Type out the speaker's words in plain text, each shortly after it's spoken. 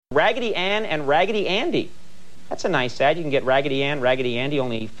Raggedy Ann and Raggedy Andy. That's a nice ad. You can get Raggedy Ann, Raggedy Andy,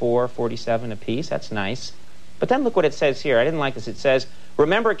 only $4.47 a piece. That's nice. But then look what it says here. I didn't like this. It says,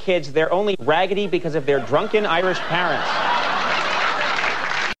 remember, kids, they're only raggedy because of their drunken Irish parents.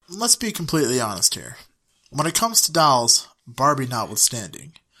 Let's be completely honest here. When it comes to dolls, Barbie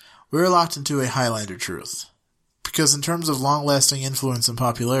notwithstanding, we're locked into a Highlander truth. Because in terms of long-lasting influence and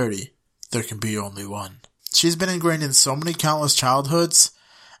popularity, there can be only one. She's been ingrained in so many countless childhoods,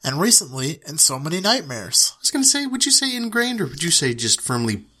 and recently in so many nightmares. I was going to say, would you say ingrained, or would you say just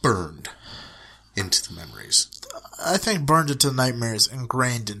firmly burned into the memories? I think burned into nightmares,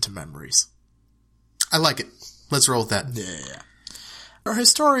 ingrained into memories. I like it. Let's roll with that. Yeah. Her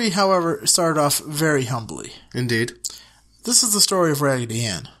story, however, started off very humbly. Indeed. This is the story of Raggedy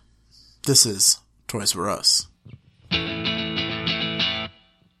Ann. This is Toys R Us.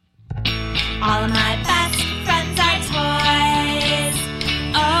 All of my best friends are toys.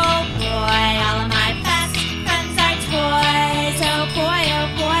 Oh boy, all of my best friends are toys. Oh boy, oh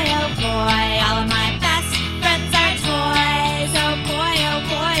boy, oh boy. All of my best friends are toys. Oh boy, oh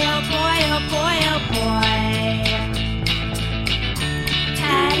boy, oh boy, oh boy, oh boy.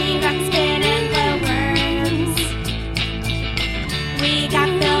 Teddy Ruxpin and Glowworms. We got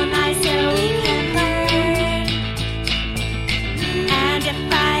Bill Nye so we can learn. And if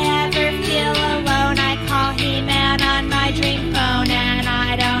I ever feel alone, I call He-Man on my dream phone, and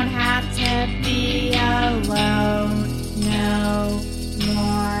I don't have to be alone no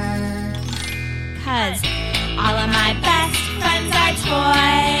more. 'Cause all of my best friends are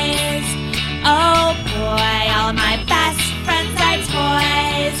toys. Oh boy, all of my best friends are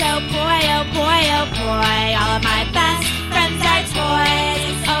toys. Oh boy, oh boy, oh boy. All of my best friends are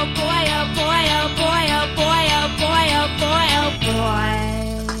toys. Oh boy, oh boy, oh boy, oh boy, oh boy, oh boy, oh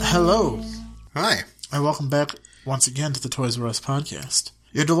boy. Hello, Hi. and welcome back once again to the Toys R Us podcast.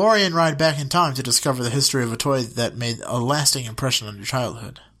 Your DeLorean ride back in time to discover the history of a toy that made a lasting impression on your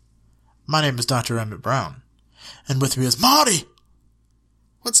childhood. My name is Dr. Emmett Brown, and with me is Marty,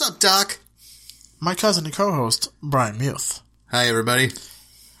 What's up, Doc? my cousin and co-host, Brian Muth. Hi, everybody.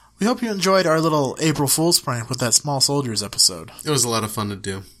 We hope you enjoyed our little April Fool's prank with that Small Soldiers episode. It was a lot of fun to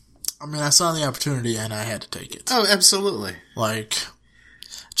do. I mean, I saw the opportunity and I had to take it. Oh, absolutely. Like,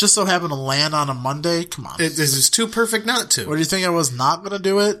 just so happened to land on a Monday? Come on. This is too perfect not to. What, do you think I was not going to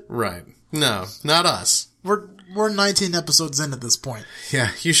do it? Right. No, not us. We're 19 episodes in at this point. Yeah,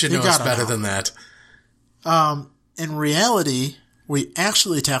 you should know us better than that. In reality, we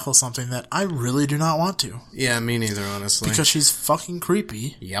actually tackle something that I really do not want to. Yeah, me neither, honestly. Because she's fucking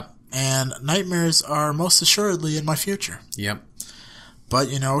creepy. Yep. And nightmares are most assuredly in my future. Yep. But,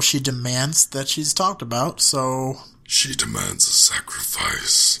 you know, she demands that she's talked about, so... She demands a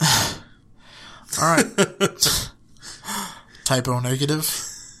sacrifice. Alright. Typo negative.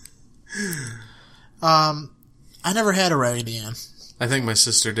 I never had a Raggedy Ann. I think my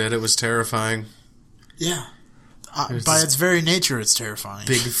sister did. It was terrifying. Yeah. By its very nature, it's terrifying.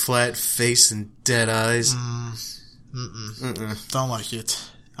 Big flat face and dead eyes. Don't like it.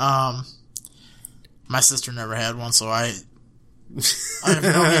 My sister never had one, so I have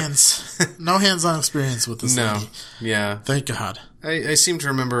no hands-on experience with this lady. Yeah. Thank God. I seem to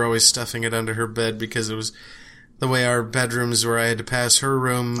remember always stuffing it under her bed because it was the way our bedrooms were. I had to pass her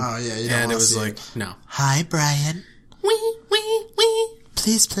room. Oh, yeah, you don't and it was see like, it. no. Hi, Brian. Wee, wee, wee.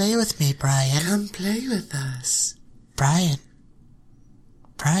 Please play with me, Brian. Come play with us. Brian.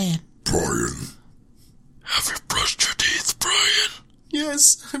 Brian, have you brushed your teeth, Brian?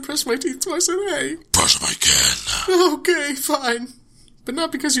 Yes, I brush my teeth twice a day. Brush them again. Okay, fine. But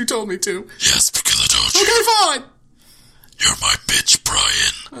not because you told me to. Yes, because I told you. Okay, fine. You're my bitch,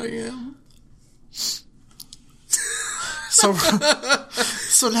 Brian. I am.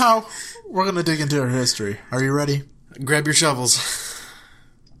 So now we're going to dig into her history. Are you ready? Grab your shovels.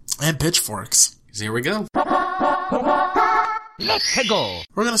 And pitchforks. Here we go. Let's go.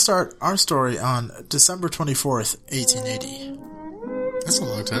 We're going to start our story on December 24th, 1880. That's a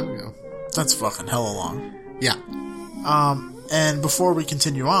long time ago. That's fucking hella long. Yeah. And before we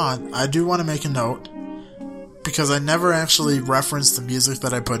continue on, I do want to make a note, because I never actually reference the music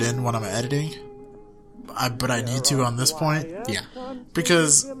that I put in when I'm editing, but I need to on this point. Yeah.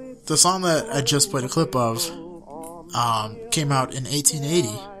 Because the song that I just played a clip of came out in 1880,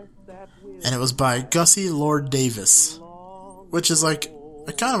 and it was by Gussie Lord Davis, which is like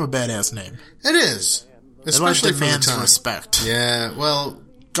a kind of a badass name. It is. Especially it for the demands time. respect. Yeah, well...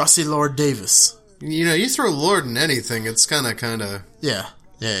 Gussie Lord Davis. You know, you throw Lord in anything, it's kind of... Yeah.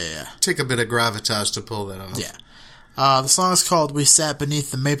 Take a bit of gravitas to pull that off. Yeah. The song is called We Sat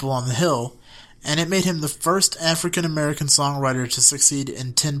Beneath the Maple on the Hill, and it made him the first African-American songwriter to succeed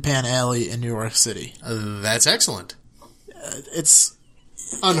in Tin Pan Alley in New York City. That's excellent. It's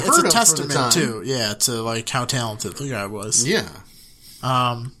Unheard it's a of testament, for the time. too, to, like, how talented the guy was. Yeah.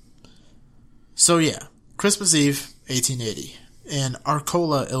 So, yeah, Christmas Eve, 1880, in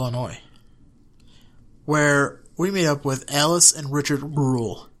Arcola, Illinois, where we meet up with Alice and Richard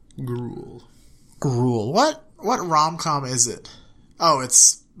Gruel. Gruel. What rom-com is it? Oh,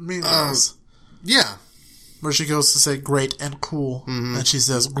 it's Mean Girls. Yeah. Where she goes to say great and cool, and she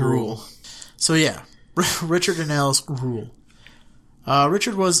says gruel. So, yeah, Richard and Alice Gruel.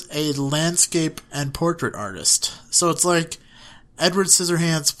 Richard was a landscape and portrait artist. So it's like Edward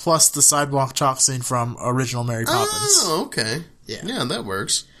Scissorhands plus the sidewalk chalk scene from original Mary Poppins. Oh, okay. Yeah. Yeah, that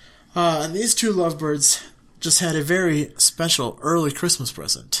works. And these two lovebirds just had a very special early Christmas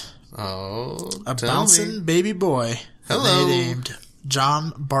present. Oh, A tell bouncing me. baby boy that Hello. they named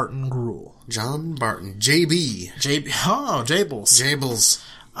John Barton Gruel. John Barton. JB. Jables. Jables.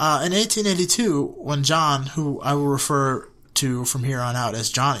 In 1882, when John, who I will refer to from here on out as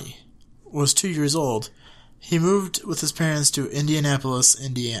Johnny, was 2 years old, he moved with his parents to Indianapolis,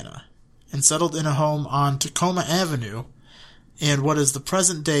 Indiana, and settled in a home on Tacoma Avenue in what is the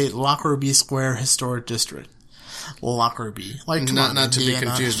present-day Lockerbie Square Historic District. Lockerbie. Like, come on, Not to be Indiana.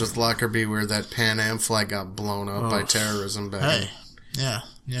 confused with Lockerbie, where that Pan Am flag got blown up by terrorism back Hey, yeah,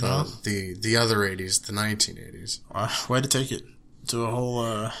 you in know. the other 80s, the 1980s. Way to take it to a whole,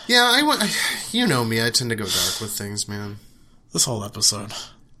 Yeah, you know me, I tend to go dark with things, man. this whole episode.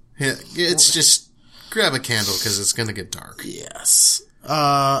 Yeah, it's just grab a candle because it's going to get dark. Yes.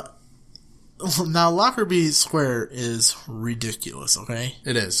 Now, Lockerbie Square is ridiculous, okay?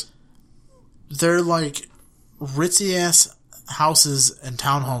 It is. They're like ritzy-ass houses and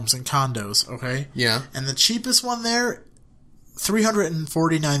townhomes and condos, okay? Yeah. And the cheapest one there,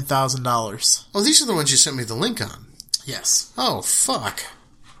 $349,000. Oh, these are the ones you sent me the link on. Yes. Oh, fuck.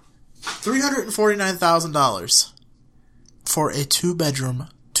 $349,000 for a 2-bedroom,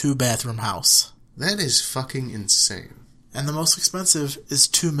 2-bathroom house. That is fucking insane. And the most expensive is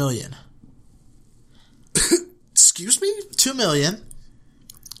 $2 million. Excuse me? $2 million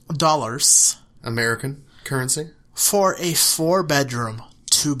American currency? for a 4-bedroom,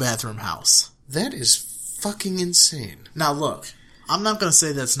 2-bathroom house. That is fucking insane. Now look, I'm not going to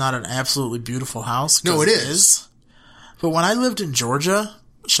say that's not an absolutely beautiful house. 'cause No, it is. But when I lived in Georgia,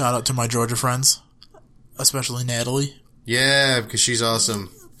 shout out to my Georgia friends, especially Natalie, Yeah, because she's awesome.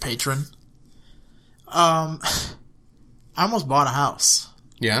 patron. I almost bought a house.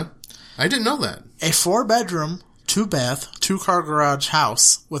 Yeah? I didn't know that. A 4-bedroom, 2-bath, 2-car garage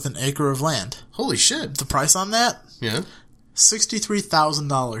house with an acre of land. Holy shit. The price on that? Yeah?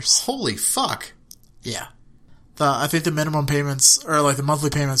 $63,000. Holy fuck. Yeah. I think the minimum payments, or like the monthly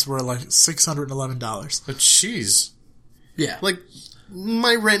payments were like $611. But jeez. Yeah. Like,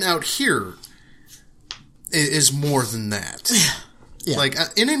 my rent out here is more than that. Yeah. Like,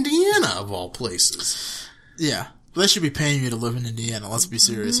 in Indiana, of all places. Yeah. They should be paying you to live in Indiana. Let's be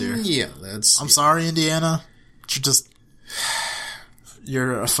serious here. Yeah, that's... I'm sorry, Indiana.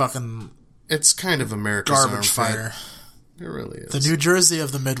 You're a fucking It's kind of America's garbage armpit. fire. It really is. The New Jersey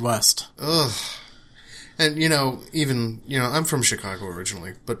of the Midwest. Ugh. And, I'm from Chicago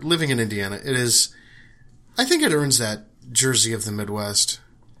originally, but living in Indiana, I think it earns that Jersey of the Midwest.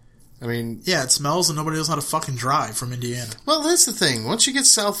 I mean... Yeah, it smells and nobody knows how to fucking drive from Indiana. Well, that's the thing. Once you get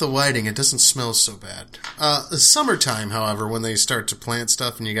south of Whiting, it doesn't smell so bad. The summertime, however, when they start to plant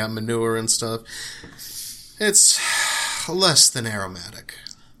stuff and you got manure and stuff, it's less than aromatic.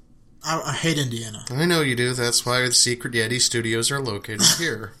 I hate Indiana. I know you do. That's why the Secret Yeti studios are located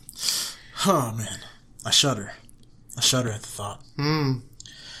here. Oh, man. I shudder. I shudder at the thought.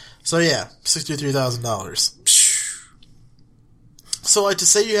 So, yeah, $63,000. So, like, to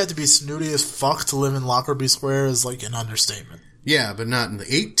say you had to be snooty as fuck to live in Lockerbie Square is, like, an understatement. Yeah, but not in the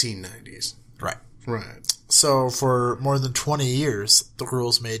 1890s. Right. Right. So, for more than 20 years, the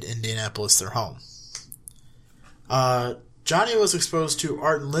Gruels made Indianapolis their home. Johnny was exposed to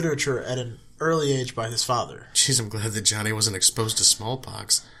art and literature at an early age by his father. Jeez, I'm glad that Johnny wasn't exposed to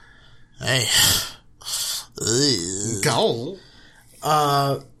smallpox. Hey. Go.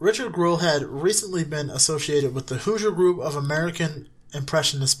 Richard Gruel had recently been associated with the Hoosier Group of American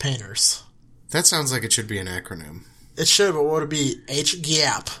Impressionist Painters. That sounds like it should be an acronym. It should, but what would it be?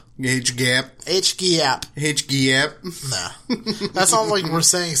 HGAP. HGAP. HGAP. HGAP. Nah. That sounds like we're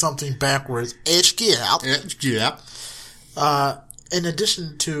saying something backwards. HGAP. HGAP. In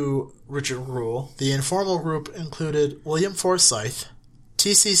addition to Richard Gruel, the informal group included William Forsythe,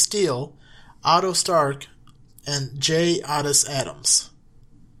 T.C. Steele, Otto Stark, and J. Otis Adams.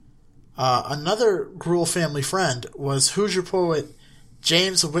 Another Gruel family friend was Hoosier poet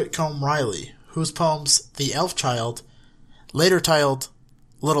James Whitcomb Riley, whose poems The Elf Child, later titled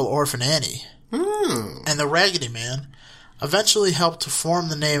Little Orphan Annie, and The Raggedy Man, eventually helped to form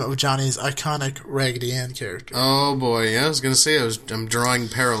the name of Johnny's iconic Raggedy Ann character. Oh boy, yeah, I was going to say I'm drawing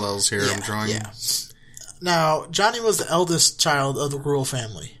parallels here. Yeah. Now, Johnny was the eldest child of the Gruel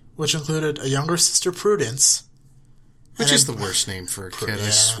family, which included a younger sister, Prudence. Which is the worst name for a kid, I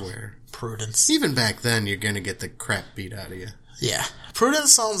swear. Prudence. Even back then, you're going to get the crap beat out of you. Yeah.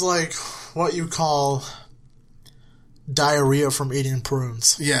 Prudence sounds like what you call diarrhea from eating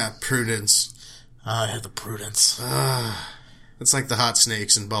prunes. Yeah, Prudence. I had the Prudence. It's like the hot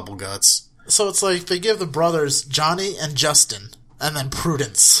snakes and bubble guts. So it's like they give the brothers Johnny and Justin, and then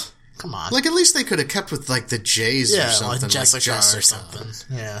Prudence. Come on. Like, at least they could have kept with, like, the J's or something. Like Jessica or something.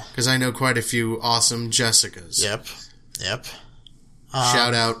 Yeah. Because I know quite a few awesome Jessicas. Yep.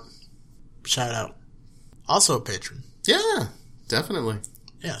 Shout out. Shout out. Also a patron. Yeah, definitely.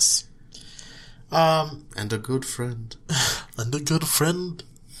 Yes. And a good friend. And a good friend.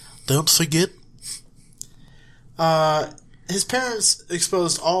 Don't forget. His parents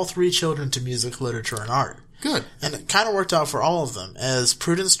exposed all three children to music, literature, and art. Good. And it kind of worked out for all of them, as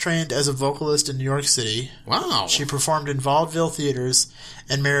Prudence trained as a vocalist in New York City. Wow. She performed in vaudeville theaters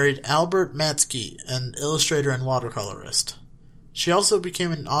and married Albert Matsky, an illustrator and watercolorist. She also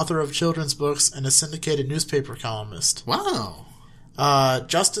became an author of children's books and a syndicated newspaper columnist. Wow.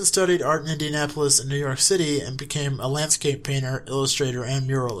 Justin studied art in Indianapolis and New York City and became a landscape painter, illustrator, and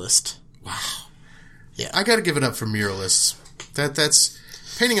muralist. Wow. Yeah. I gotta give it up for muralists. That's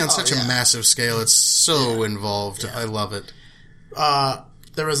painting on such a massive scale. It's so involved. Yeah. I love it.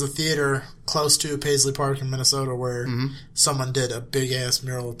 There was a theater close to Paisley Park in Minnesota where someone did a big-ass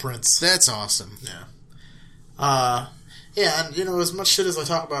mural of Prince. That's awesome. Yeah. Yeah, and, as much shit as I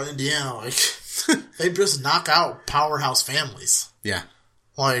talk about Indiana, like, they just knock out powerhouse families. Yeah.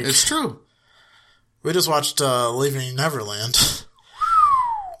 Like, it's true. We just watched Leaving Neverland.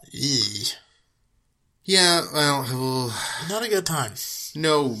 Eee. Yeah, well... Not a good time.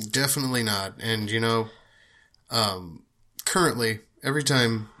 No, definitely not. And, currently, every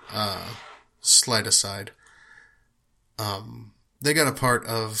time, slight aside, they got a part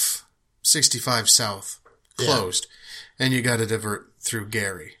of 65 South closed, and you got to divert through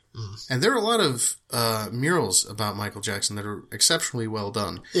Gary. And there are a lot of murals about Michael Jackson that are exceptionally well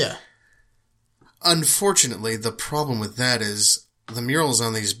done. Yeah. Unfortunately, the problem with that is the murals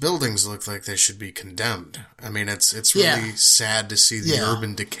on these buildings look like they should be condemned. I mean, it's really sad to see the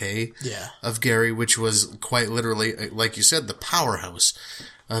urban decay of Gary, which was quite literally, like you said, the powerhouse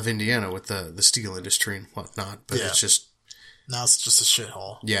of Indiana with the steel industry and whatnot. But it's just... Now it's just a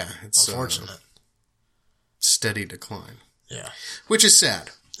shithole. Yeah. It's unfortunate. Steady decline. Yeah. Which is sad.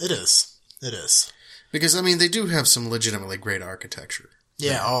 It is. It is. Because, I mean, they do have some legitimately great architecture.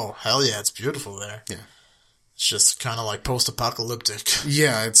 Yeah, oh, hell yeah, it's beautiful there. Yeah. It's just kind of like post-apocalyptic.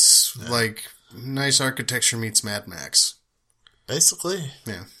 Yeah, it's like nice architecture meets Mad Max. Basically.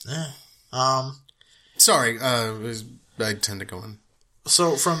 Yeah. Yeah. Sorry, I tend to go on.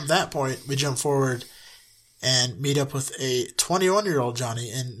 So from that point, we jump forward and meet up with a 21-year-old Johnny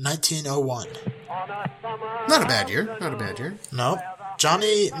in 1901. Not a bad year. No.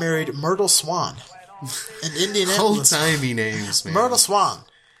 Johnny married Myrtle Swan in Indianapolis. Old-timey names, man. Myrtle Swan.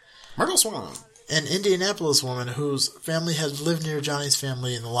 Swan. An Indianapolis woman whose family had lived near Johnny's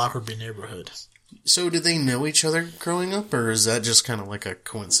family in the Lockerbie neighborhood. So did they know each other growing up, or is that just kind of like a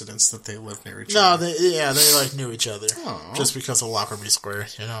coincidence that they lived near each No, other? they like knew each other. Aww. Just because of Lockerbie Square,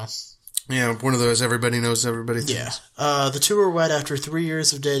 Yeah, one of those everybody knows everybody things. Yeah. The two were wed after 3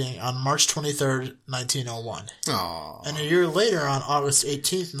 years of dating on March 23rd, 1901. Aww. And a year later, on August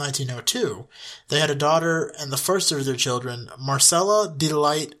 18th, 1902, they had a daughter and the first of their children, Marcella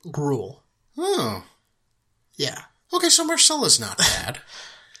Delight Gruel. Oh. Yeah. Okay, so Marcella's not bad.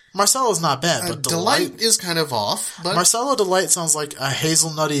 Marcella's not bad, but Delight is kind of off. But Marcella Delight sounds like a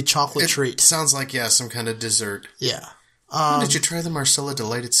hazelnutty chocolate treat. Sounds like, some kind of dessert. Yeah. Did you try the Marcella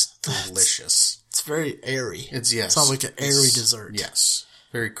Delight? It's delicious. It's very airy. Yes. Sounds like an airy dessert. Yes.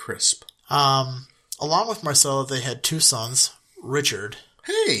 Very crisp. Along with Marcella, they had two sons, Richard.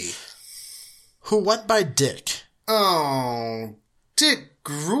 Hey. Who went by Dick. Oh, Dick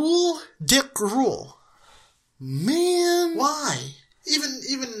Gruel? Dick Gruel. Man. Why? Even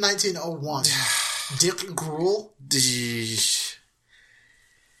 1901. Dick Gruel?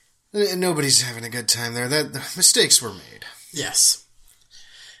 Nobody's having a good time there. The mistakes were made. Yes.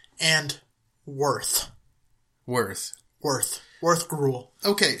 And Worth Gruel.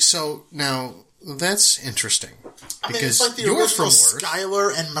 Okay, so now That's interesting. I mean, it's Because like the you're original from Worth.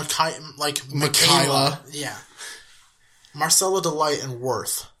 Skylar and Michaela. Yeah. Marcella Delight and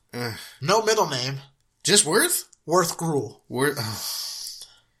Worth. No middle name. Just Worth? Worth Gruel. Worth. Oh.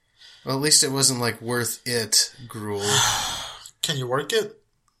 Well, at least it wasn't like Worth It Gruel. Can you work it?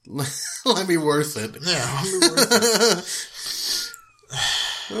 Let me worth it. Yeah, let me work it.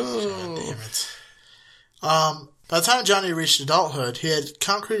 Oh. God damn it. By the time Johnny reached adulthood, he had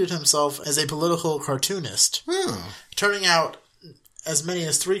concreted himself as a political cartoonist, turning out as many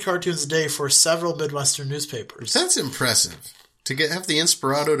as 3 cartoons a day for several Midwestern newspapers. That's impressive. To have the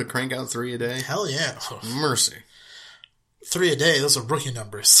Inspirato to crank out 3 a day? Hell yeah. Mercy. 3 a day, those are rookie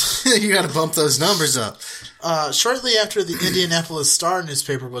numbers. You gotta bump those numbers up. Shortly after the Indianapolis Star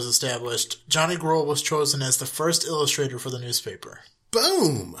newspaper was established, Johnny Gruel was chosen as the first illustrator for the newspaper.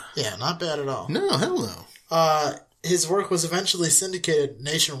 Boom! Yeah, not bad at all. No, hell no. His work was eventually syndicated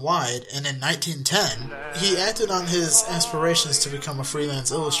nationwide, and in 1910, he acted on his aspirations to become a freelance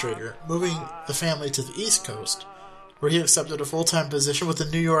illustrator, moving the family to the East Coast, where he accepted a full-time position with the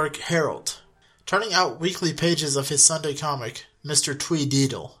New York Herald, turning out weekly pages of his Sunday comic, Mr.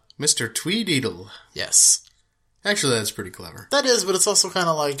 Tweedledee. Mr. Tweedledee. Yes. Actually, that's pretty clever. That is, but it's also kind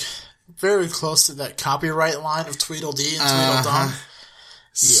of like very close to that copyright line of Tweedledee and Tweedledum.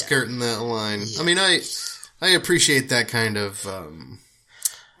 Skirting that line. Yeah. I mean, I appreciate that kind of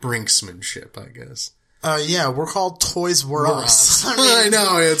brinksmanship, I guess. Yeah, we're called Toys Were Us. I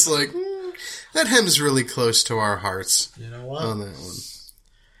know, it's like, that hem's really close to our hearts. You know what? On that one.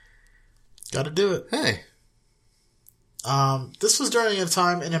 Gotta do it. Hey. This was during a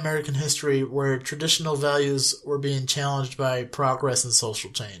time in American history where traditional values were being challenged by progress and social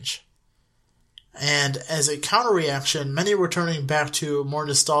change. And as a counter-reaction, many were turning back to more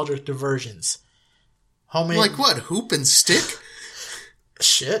nostalgic diversions. Homemade... Like what? Hoop and stick?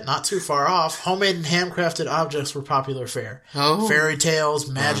 Shit, not too far off. Homemade and handcrafted objects were popular fare. Oh. Fairy tales,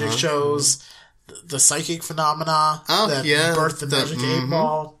 magic shows, the psychic phenomena that birthed the Magic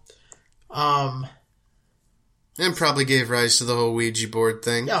 8-Ball. And probably gave rise to the whole Ouija board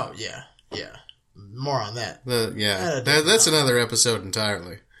thing. Oh, yeah. More on that. That's another episode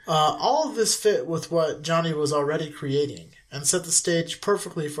entirely. All of this fit with what Johnny was already creating, and set the stage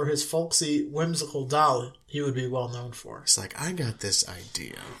perfectly for his folksy, whimsical doll he would be well known for. It's like, I got this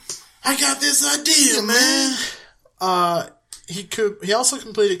idea. I got this idea, man! He also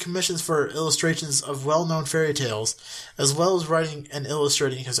completed commissions for illustrations of well-known fairy tales, as well as writing and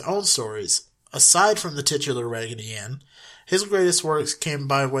illustrating his own stories. Aside from the titular Raggedy Ann, his greatest works came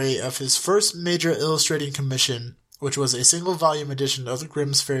by way of his first major illustrating commission, which was a single-volume edition of the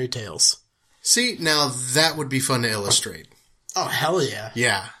Grimm's Fairy Tales. See, now that would be fun to illustrate. Oh, hell yeah.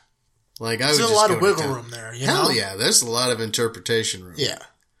 Yeah. Like, I would There's just a lot go of to wiggle town. room there, you Hell know? yeah, there's a lot of interpretation room. Yeah.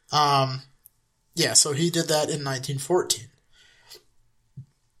 Yeah, so he did that in 1914.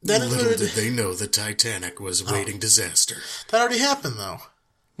 That Little included... did they know the Titanic was awaiting disaster. That already happened, though.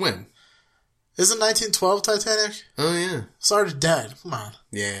 When? Isn't 1912 Titanic? Oh, yeah. It's already dead. Come on.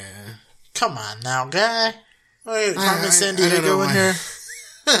 Yeah. Come on now, guy. Wait, Carmen I Sandiego don't know in why.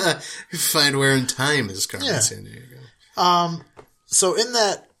 here? Find where in time is Carmen Yeah. Sandiego. So in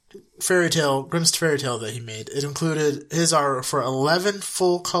that fairy tale, Grimm's fairy tale that he made, it included his art for 11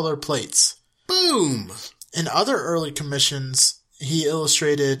 full-color plates. Boom! In other early commissions, he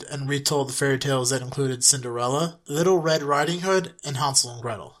illustrated and retold the fairy tales that included Cinderella, Little Red Riding Hood, and Hansel and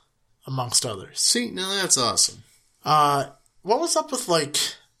Gretel, amongst others. See, now that's awesome. What was up with, like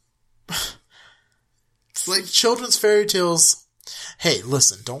children's fairy tales? Hey,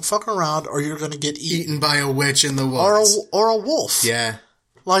 listen, don't fuck around or you're gonna get Eaten by a witch in the woods. Or a wolf. Yeah.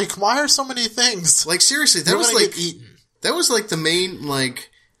 Like, why are so many things? Like, seriously, that You're was gonna like... get eaten. That was like the main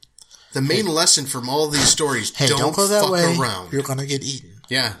lesson from all these stories. Hey, don't go that fuck way. around. You're gonna get eaten.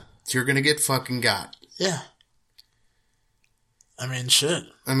 Yeah. You're gonna get fucking got. Yeah. I mean, shit.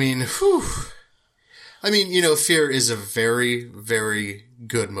 I mean, whew. I mean, fear is a very, very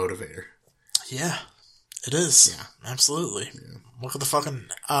good motivator. Yeah. It is. Yeah. Absolutely. Yeah. Look at the fucking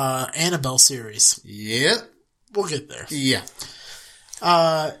Annabelle series. Yep. We'll get there. Yeah.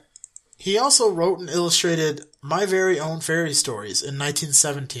 He also wrote and illustrated My Very Own Fairy Stories in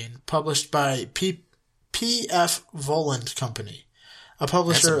 1917, published by P.F. Voland Company, a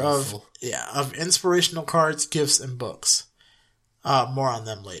publisher of inspirational cards, gifts, and books. More on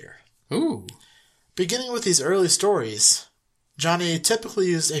them later. Ooh. Beginning with these early stories, Johnny typically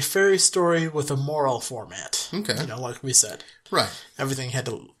used a fairy story with a moral format. Okay. Like we said. Right. Everything had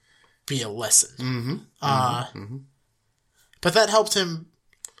to be a lesson. Mm-hmm. But that helped him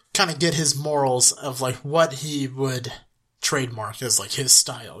kind of get his morals of, like, what he would trademark as like his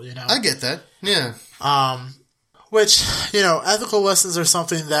style, you know? I get that. Yeah. Which, you know, ethical lessons are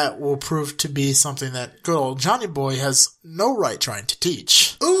something that will prove to be something that good old Johnny Boy has no right trying to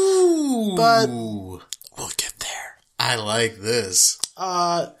teach. Ooh. But we'll get there. I like this.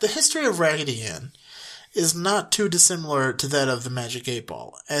 The history of Raggedy Ann is not too dissimilar to that of the Magic 8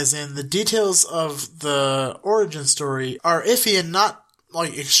 Ball, as in the details of the origin story are iffy and not,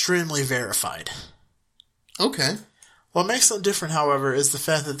 like, extremely verified. Okay. What makes them different, however, is the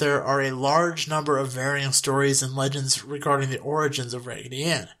fact that there are a large number of varying stories and legends regarding the origins of Raggedy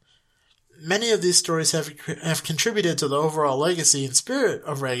Ann. Many of these stories have contributed to the overall legacy and spirit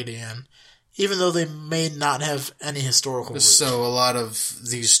of Raggedy Ann, even though they may not have any historical root. So a lot of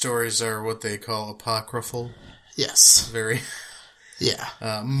these stories are what they call apocryphal. Yes. Very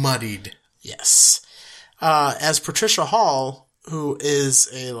muddied. Yes. As Patricia Hall, who is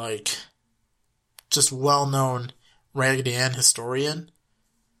a, like, just well-known Raggedy Ann historian,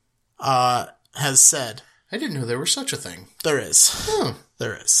 has said. I didn't know there was such a thing. There is. Oh.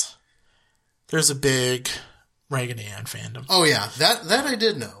 There is. There's a big Raggedy Ann fandom. Oh, yeah. That I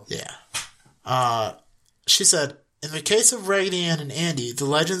did know. Yeah. She said, in the case of Raggedy Ann and Andy, the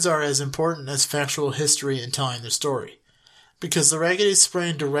legends are as important as factual history in telling their story. Because the Raggedys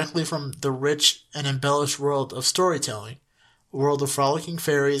sprang directly from the rich and embellished world of storytelling, a world of frolicking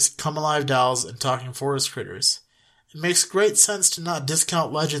fairies, come-alive dolls, and talking forest critters. It makes great sense to not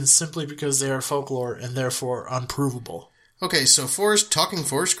discount legends simply because they are folklore and therefore unprovable. Okay, so talking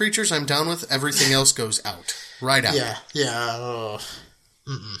forest creatures I'm down with. Everything else goes out. Right out. Yeah.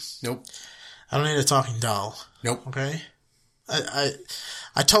 Nope. I don't need a talking doll. Nope. Okay?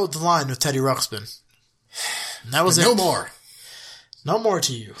 I towed the line with Teddy Ruxpin. And that was it. No more. No more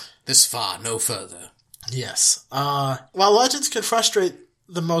to you. This far, no further. Yes. While legends can frustrate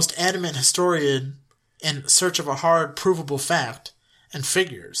the most adamant historian in search of a hard, provable fact and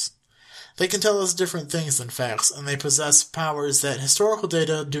figures, they can tell us different things than facts, and they possess powers that historical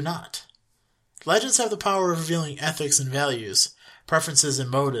data do not. Legends have the power of revealing ethics and values, preferences and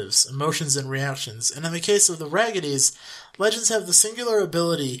motives, emotions and reactions, and in the case of the Raggedys, legends have the singular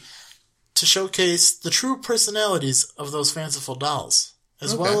ability to showcase the true personalities of those fanciful dolls,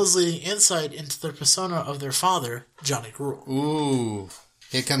 as well as leading insight into the persona of their father, Johnny Gruel. Ooh,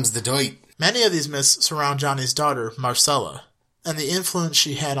 here comes the doit. Many of these myths surround Johnny's daughter, Marcella, and the influence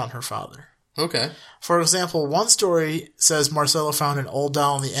she had on her father. Okay. For example, one story says Marcella found an old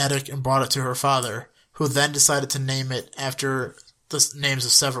doll in the attic and brought it to her father, who then decided to name it after the names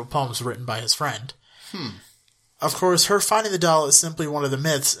of several poems written by his friend. Of course, her finding the doll is simply one of the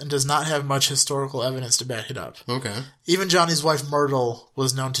myths and does not have much historical evidence to back it up. Okay. Even Johnny's wife, Myrtle,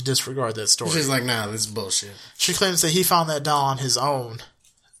 was known to disregard that story. She's like, nah, this is bullshit. She claims that he found that doll on his own.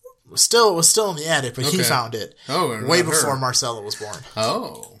 It was still in the attic, but he found it way before Marcella was born.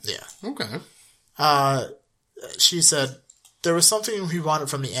 Oh. Yeah. Okay. She said there was something he wanted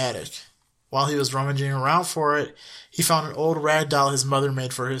from the attic. While he was rummaging around for it, he found an old rag doll his mother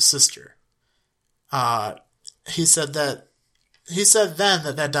made for his sister. He said then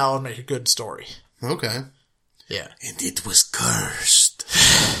that doll would make a good story. Okay. Yeah. And it was cursed.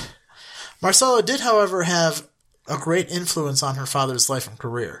 Marcella did, however, have a great influence on her father's life and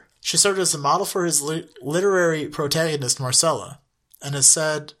career. She served as a model for his literary protagonist, Marcella, and is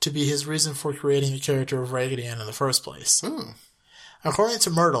said to be his reason for creating the character of Raggedy Ann in the first place. According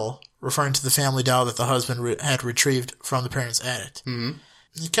to Myrtle, referring to the family doll that the husband had retrieved from the parents' attic,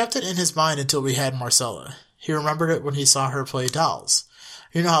 he kept it in his mind until we had Marcella. He remembered it when he saw her play dolls.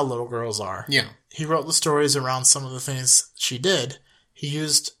 You know how little girls are. Yeah. He wrote the stories around some of the things she did. He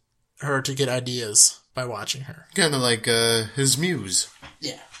used her to get ideas by watching her. Kind of like his muse.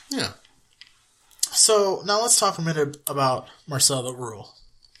 Yeah. Yeah. So, now let's talk a minute about Marcella Gruel.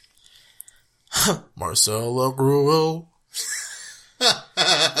 Marcella Gruel.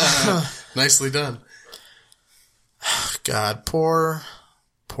 Nicely done. God, poor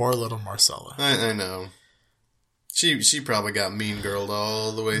little Marcella. I know. She probably got mean girled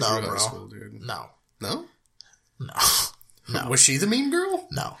all the way through high school, dude. No. No? No. Was she the mean girl?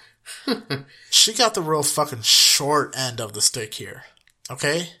 No. She got the real fucking short end of the stick here.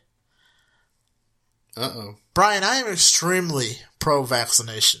 Okay? Uh-oh. Brian, I am extremely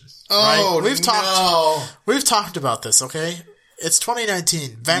pro-vaccination. Oh, right? We've talked about this, okay? It's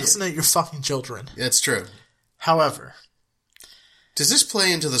 2019. Vaccinate your fucking children. That's true. However, does this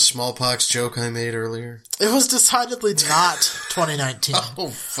play into the smallpox joke I made earlier? it was decidedly not 2019. Oh,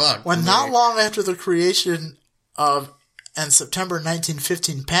 fuck. When not long after the creation of and September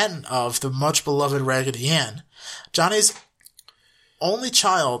 1915 patent of the much beloved Raggedy Ann, Johnny's only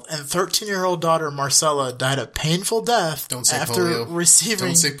child and 13-year-old daughter Marcella died a painful death after polio. receiving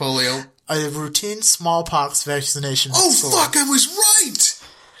Don't say polio. a routine smallpox vaccination. Oh, fuck, I was right!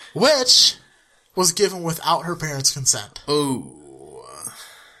 Which was given without her parents' consent. Oh.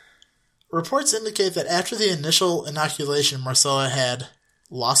 Reports indicate that after the initial inoculation, Marcella had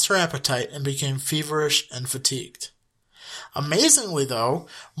lost her appetite and became feverish and fatigued. Amazingly, though,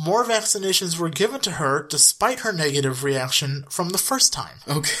 more vaccinations were given to her despite her negative reaction from the first time.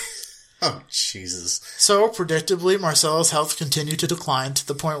 Okay. Oh, Jesus. So, predictably, Marcella's health continued to decline to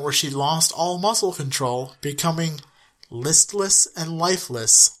the point where she lost all muscle control, becoming listless and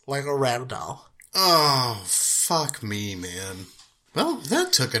lifeless like a rag doll. Oh, fuck me, man. Well,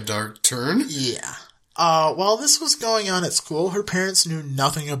 that took a dark turn. Yeah. While this was going on at school, her parents knew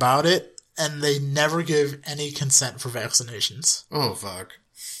nothing about it, and they never gave any consent for vaccinations. Oh, fuck.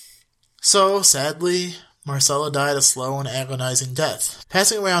 So, sadly, Marcella died a slow and agonizing death,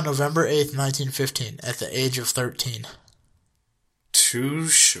 passing away on November 8th, 1915, at the age of 13. Too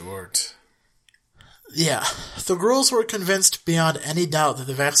short. Yeah, the girls were convinced beyond any doubt that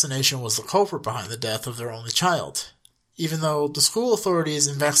the vaccination was the culprit behind the death of their only child, even though the school authorities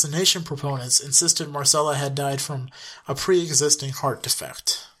and vaccination proponents insisted Marcella had died from a pre-existing heart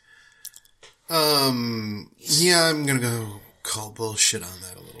defect. Yeah, I'm gonna go call bullshit on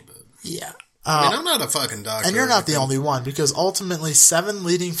that a little bit. Yeah. I mean, I'm not a fucking doctor. And you're not the only one, because ultimately 7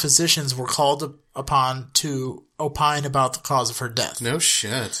 leading physicians were called upon to opine about the cause of her death. No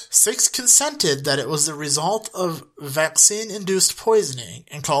shit. 6 consented that it was the result of vaccine-induced poisoning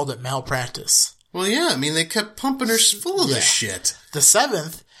and called it malpractice. Well, yeah, I mean, they kept pumping her full of this shit. The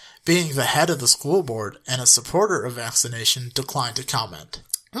 7th, being the head of the school board and a supporter of vaccination, declined to comment.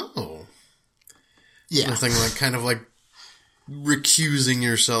 Oh. Yeah. Nothing like, kind of like recusing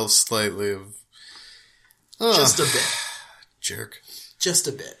yourself slightly of... Just a bit. Jerk. Just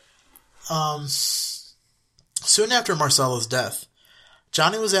a bit. Soon after Marcella's death,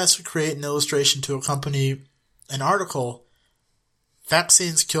 Johnny was asked to create an illustration to accompany an article,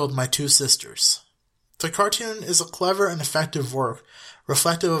 "Vaccines Killed My 2 Sisters." The cartoon is a clever and effective work,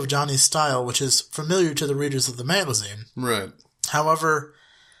 reflective of Johnny's style, which is familiar to the readers of the magazine. Right. However,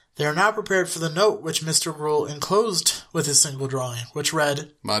 they are not prepared for the note which Mr. Gruhl enclosed with his single drawing, which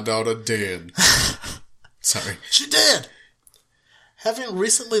read, "My daughter dead." Sorry. "She did! Having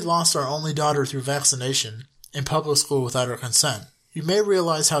recently lost our only daughter through vaccination in public school without her consent, you may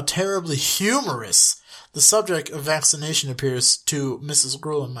realize how terribly humorous the subject of vaccination appears to Mrs.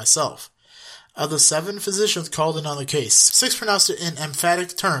 Gruhl and myself. Of the 7 physicians called in on the case, 6 pronounced it in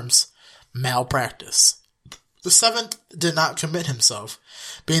emphatic terms, malpractice. The 7th did not commit himself,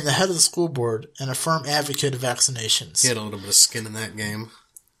 being the head of the school board and a firm advocate of vaccinations. He had a little bit of skin in that game.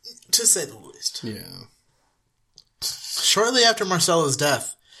 To say the least. Yeah. Shortly after Marcella's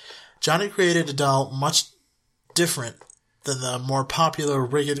death, Johnny created a doll much different than the more popular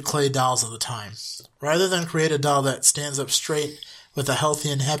rigged clay dolls of the time. Rather than create a doll that stands up straight with a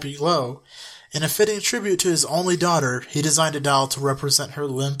healthy and happy glow, in a fitting tribute to his only daughter, he designed a doll to represent her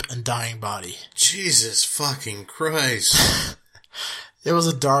limp and dying body. Jesus fucking Christ. It was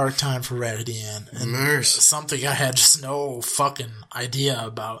a dark time for Raggedy Ann, and Mercy. something I had just no fucking idea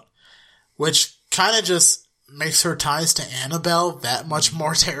about, which kind of just makes her ties to Annabelle that much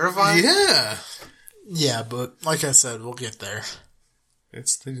more terrifying. Yeah. Yeah, but like I said, we'll get there.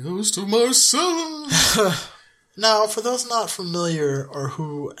 It's the ghost of Marcella. Now, for those not familiar or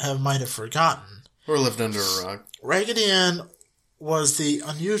who might have forgotten, Or lived under a rock. Raggedy Ann was the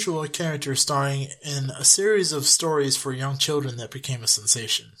unusual character starring in a series of stories for young children that became a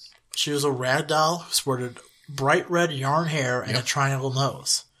sensation. She was a rag doll who sported bright red yarn hair and a triangle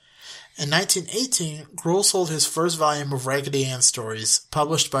nose. In 1918, Gruhl sold his first volume of Raggedy Ann stories,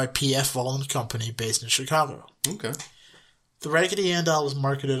 published by P.F. Volland Company, based in Chicago. Okay. The Raggedy Ann doll was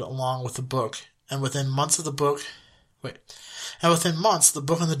marketed along with the book, and within months, the book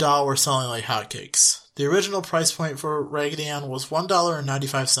and the doll were selling like hotcakes. The original price point for Raggedy Ann was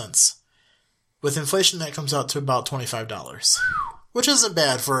 $1.95. With inflation, that comes out to about $25. Which isn't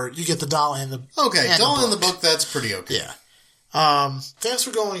bad for, you get the doll and the Okay, and doll the in the book, that's pretty okay. Yeah. Things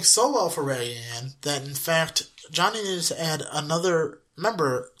were going so well for Raggedy Ann that, in fact, Johnny needed to add another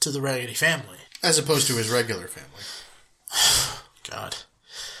member to the Raggedy family. As opposed to his regular family. God.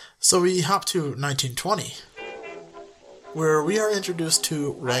 So we hop to 1920, where we are introduced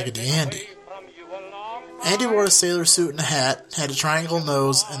to Raggedy Andy. Andy wore a sailor suit and a hat, had a triangle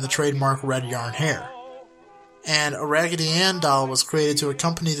nose, and the trademark red yarn hair. And a Raggedy Ann doll was created to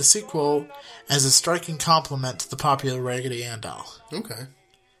accompany the sequel as a striking complement to the popular Raggedy Ann doll. Okay.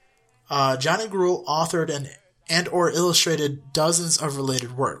 Johnny Gruhl authored an and or illustrated dozens of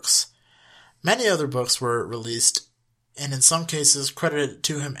related works. Many other books were released, and in some cases credited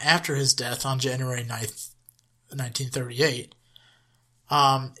to him after his death on January 9th, 1938.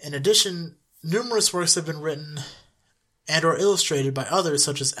 In addition, numerous works have been written and or illustrated by others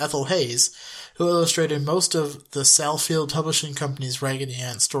such as Ethel Hayes, who illustrated most of the Salfield Publishing Company's Raggedy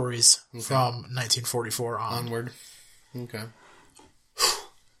Ann stories from 1944 on. Onward. Okay.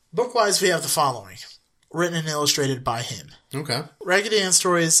 Bookwise, we have the following. Written and illustrated by him. Okay. Raggedy Ann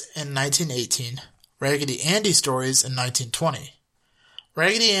stories in 1918. Raggedy Andy stories in 1920.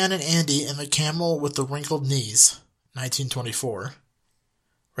 Raggedy Ann and Andy and the Camel with the Wrinkled Knees, 1924.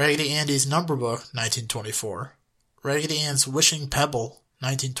 Raggedy Andy's Number Book, 1924. Raggedy Ann's Wishing Pebble,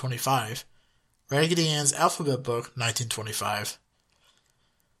 1925. Raggedy Ann's Alphabet Book, 1925.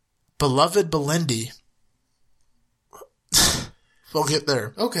 Beloved Belindy. We'll get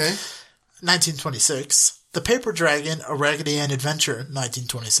there. Okay. 1926. The Paper Dragon, A Raggedy Ann Adventure,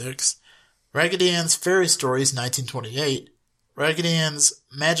 1926. Raggedy Ann's Fairy Stories, 1928. Raggedy Ann's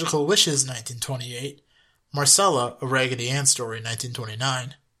Magical Wishes, 1928. Marcella, A Raggedy Ann Story,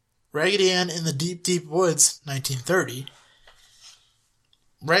 1929. Raggedy Ann in the Deep, Deep Woods, 1930.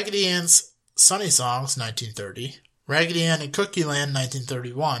 Raggedy Ann's Sunny Songs, 1930. Raggedy Ann in Cookie Land,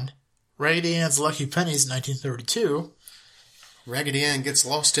 1931. Raggedy Ann's Lucky Pennies, 1932. Raggedy Ann Gets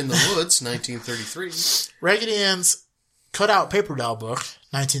Lost in the Woods, 1933. Raggedy Ann's Cutout Paper Doll Book,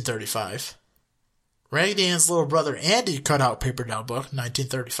 1935. Raggedy Ann's Little Brother Andy Cutout Paper Doll Book,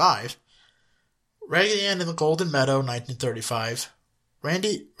 1935. Raggedy Ann in the Golden Meadow, 1935.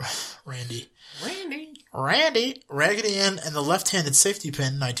 Randy, Raggedy Ann and the Left-Handed Safety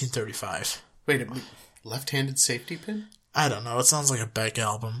Pin, 1935. Wait, left-handed safety pin? I don't know, it sounds like a Beck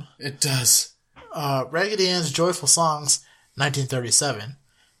album. It does. Raggedy Ann's Joyful Songs, 1937.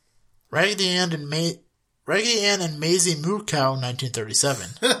 Raggedy Ann and Maisie Moo Cow,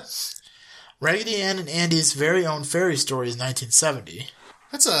 1937. Raggedy Ann and Andy's Very Own Fairy Stories, 1970.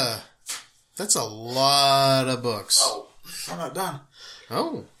 That's a lot of books. Oh, I'm not done.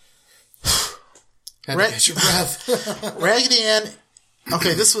 Oh. Had to catch your breath. Raggedy Ann.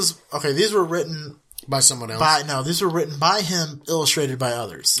 These were written by someone else. These were written by him, illustrated by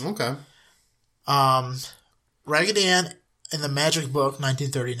others. Okay. Raggedy Ann in the Magic Book,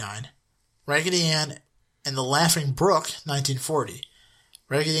 1939. Raggedy Ann and the Laughing Brook, 1940.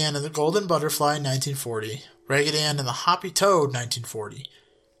 Raggedy Ann and the Golden Butterfly, 1940. Raggedy Ann and the Hoppy Toad, 1940.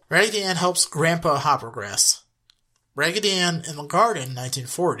 Raggedy Ann helps Grandpa Hoppergrass. Raggedy Ann in the Garden,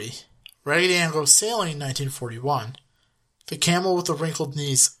 1940. Raggedy Ann Goes Sailing, 1941. The Camel with the Wrinkled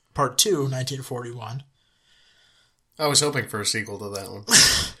Knees, Part 2, 1941. I was hoping for a sequel to that one.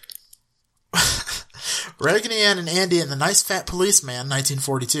 Raggedy Ann and Andy and the Nice Fat Policeman,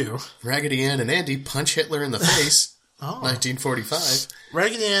 1942. Raggedy Ann and Andy Punch Hitler in the Face, 1945.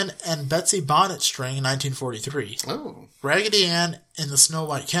 Raggedy Ann and Betsy Bonnet String, 1943. Oh. Raggedy Ann in the Snow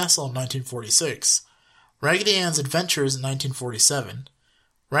White Castle, 1946. Raggedy Ann's Adventures, 1947.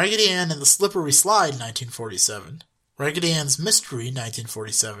 Raggedy Ann and the Slippery Slide, 1947. Raggedy Ann's Mystery,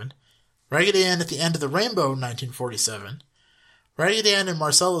 1947. Raggedy Ann at the End of the Rainbow, 1947. Raggedy Ann and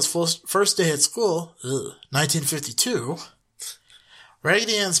Marcella's First Day at School, 1952.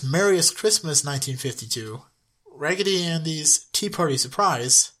 Raggedy Ann's Merriest Christmas, 1952. Raggedy Andy's Tea Party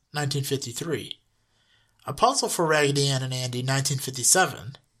Surprise, 1953. A Puzzle for Raggedy Ann and Andy,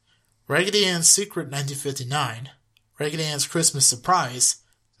 1957. Raggedy Ann's Secret, 1959. Raggedy Ann's Christmas Surprise,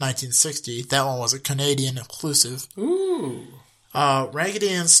 1960. That one was a Canadian inclusive. Ooh. Raggedy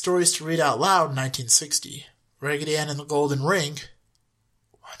Ann's Stories to Read Out Loud, 1960. Raggedy Ann and the Golden Ring.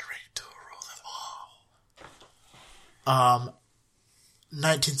 One ring to rule them all.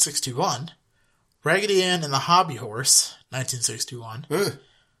 1961. Raggedy Ann and the Hobby Horse, 1961.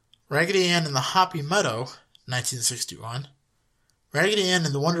 Raggedy Ann and the Hoppy Meadow, 1961. Raggedy Ann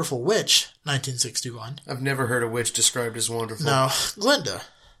and the Wonderful Witch, 1961. I've never heard a witch described as wonderful. No, Glinda.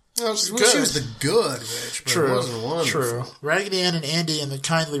 Well, she was the good witch, but it wasn't wonderful. True. Raggedy Ann and Andy and the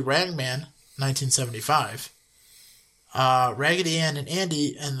Kindly Ragman, 1975. Raggedy Ann and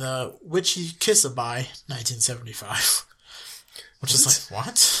Andy and the Witchy Kiss-A-Bye, 1975. Which is like,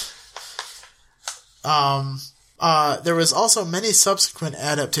 what? There was also many subsequent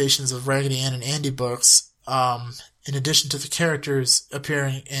adaptations of Raggedy Ann and Andy books, in addition to the characters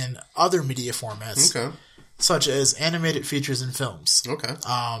appearing in other media formats. Okay. Such as animated features and films. Okay.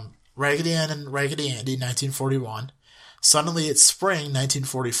 Raggedy Ann and Raggedy Andy, 1941. Suddenly It's Spring,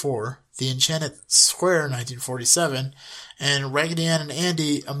 1944. The Enchanted Square, 1947. And Raggedy Ann and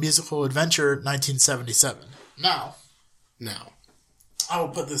Andy, A Musical Adventure, 1977. Now, I will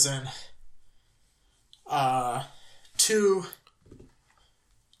put this in. to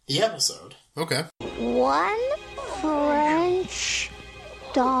the episode. Okay. One French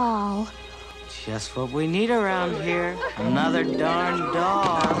doll. Just what we need around here. Another darn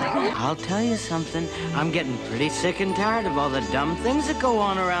doll. I'll tell you something. I'm getting pretty sick and tired of all the dumb things that go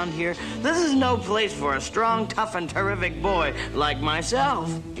on around here. This is no place for a strong, tough, and terrific boy like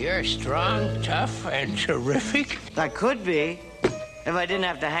myself. You're strong, tough, and terrific? I could be. If I didn't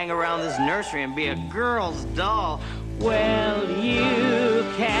have to hang around this nursery and be a girl's doll. Well, you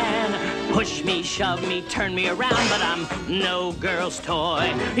can push me, shove me, turn me around, but I'm no girl's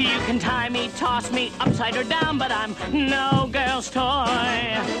toy. You can tie me, toss me upside or down, but I'm no girl's toy.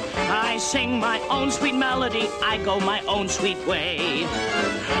 I sing my own sweet melody, I go my own sweet way.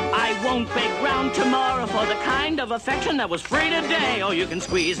 I won't beg round tomorrow for the kind of affection that was free today. Oh, you can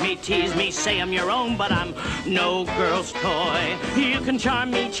squeeze me, tease me, say I'm your own, but I'm no girl's toy. You can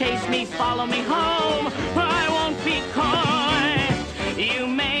charm me, chase me, follow me home. I won't be coy. You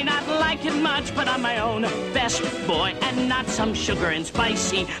may not like it much, but I'm my own best boy, and not some sugar and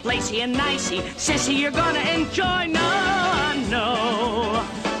spicy, lacy and nicey. Sissy, you're gonna enjoy. No,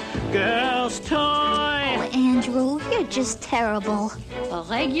 girl's toy. Oh, Andrew, you're just terrible. A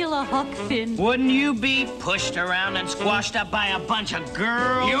regular Huck Finn. Wouldn't you be pushed around and squashed up by a bunch of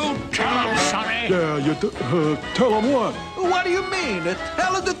girls? You tell him, Sonny. Tell him what? What do you mean?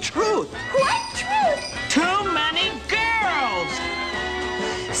 Tell her the truth. What truth? Too many girls!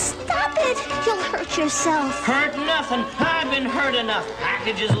 Stop it! You'll hurt yourself. Hurt nothing. I've been hurt enough.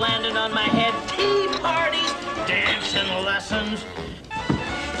 Packages landing on my head, tea parties, dancing lessons.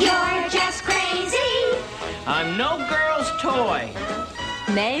 You're just crazy. I'm no girl's toy.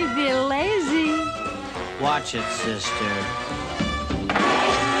 Maybe lazy. Watch it, sister.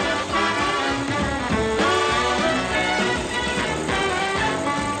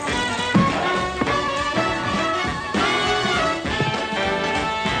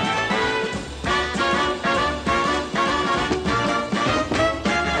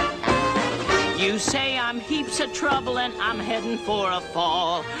 You say I'm heaps of trouble and I'm heading for a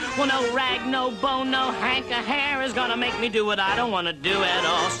fall. Well, no rag, no bone, no hank of hair is gonna make me do what I don't want to do at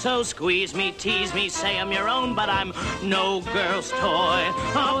all. So squeeze me, tease me, say I'm your own, but I'm no girl's toy.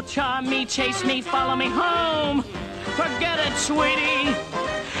 Oh, charm me, chase me, follow me home. Forget it, sweetie.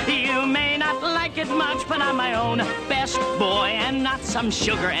 You may not like it much, but I'm my own best boy, and not some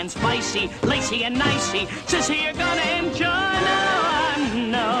sugar and spicy, lacy and nicey. Sissy, you're gonna enjoy.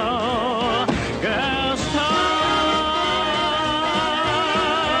 No, girl's toy.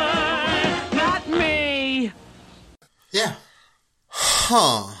 Not me. Yeah.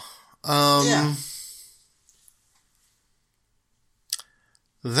 Huh. Yeah.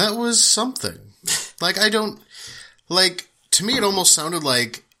 That was something. To me it almost sounded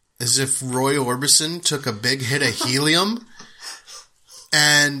like as if Roy Orbison took a big hit of helium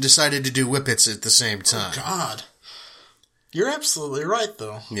and decided to do whippets at the same time. Oh, God. You're absolutely right,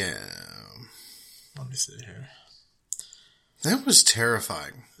 though. Yeah. Let me see here. That was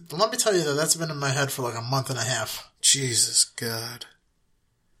terrifying. Let me tell you, though, that's been in my head for like a month and a half. Jesus God.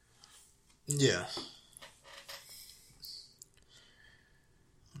 Yeah.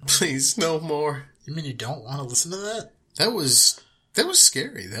 Please, no more. You mean you don't want to listen to that? That was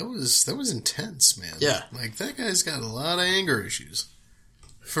scary. That was intense, man. Yeah. Like, that guy's got a lot of anger issues.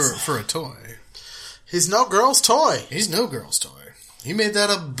 For a toy. He's no girl's toy. He's no girl's toy. He made that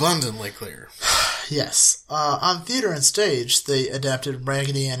abundantly clear. Yes. On theater and stage, they adapted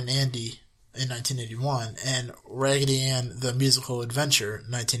Raggedy Ann and Andy in 1981 and Raggedy Ann the Musical Adventure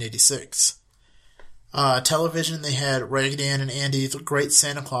in 1986. Television, they had Raggedy Ann and Andy the Great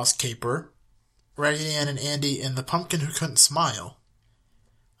Santa Claus Caper, Raggedy Ann and Andy and the Pumpkin Who Couldn't Smile,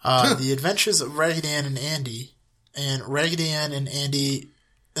 The Adventures of Raggedy Ann and Andy, and Raggedy Ann and Andy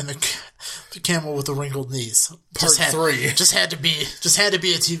and the Camel with the Wrinkled Knees. Part 3. Just had to be a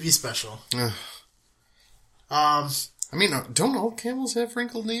TV special. I mean, don't all camels have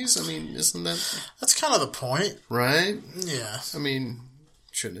wrinkled knees? I mean, isn't that... That's kind of the point. Right? Yeah. I mean,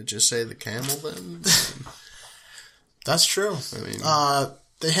 shouldn't it just say the camel then? That's true. I mean...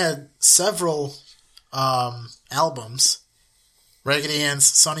 they had several albums. Raggedy Ann's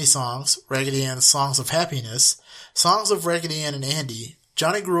Sunny Songs, Raggedy Ann's Songs of Happiness, Songs of Raggedy Ann and Andy,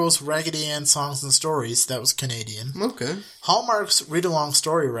 Johnny Gruel's Raggedy Ann Songs and Stories, that was Canadian. Okay. Hallmark's Read-Along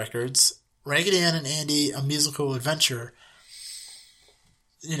Story Records, Raggedy Ann and Andy, A Musical Adventure.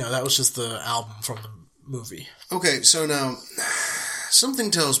 You know, that was just the album from the movie. Okay, so now,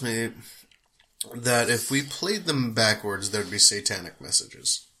 something tells me that if we played them backwards, there'd be satanic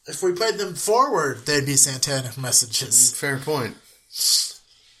messages. If we played them forward, they'd be satanic messages. Fair point.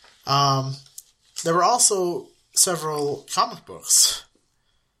 There were also several comic books.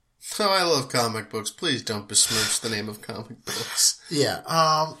 Oh, I love comic books. Please don't besmirch the name of comic books. Yeah.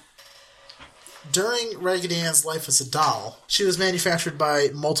 During Raggedy Ann's life as a doll, she was manufactured by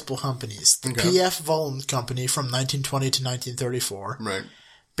multiple companies. The P.F. Voland Company from 1920 to 1934. Right.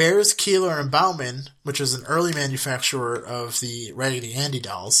 Bears, Keeler, and Bauman, which was an early manufacturer of the Raggedy Andy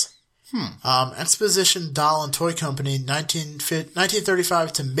dolls. Exposition Doll and Toy Company,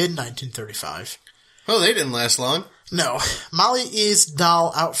 1935 to mid-1935. Oh, they didn't last long. No. Molly E's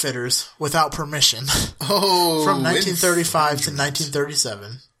Doll Outfitters, without permission. Oh, from 1935 to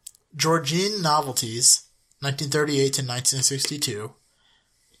 1937. Georgine Novelties, 1938 to 1962.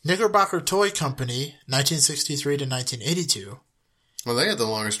 Knickerbocker Toy Company, 1963 to 1982. Well, they had the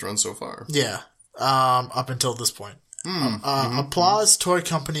longest run so far. Yeah, up until this point. Applause Toy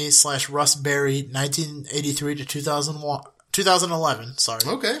Company / Russ Berry, 1983 to 2011. Sorry.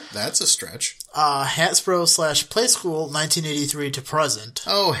 Okay, that's a stretch. Hasbro / Play School, 1983 to present.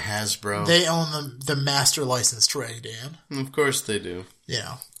 Oh, Hasbro. They own the master license to Raggedy Ann. Of course they do.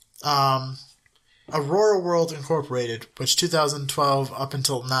 Yeah. Aurora World Incorporated, which 2012 up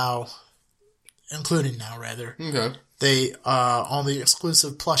until now, including now rather. Okay. They own the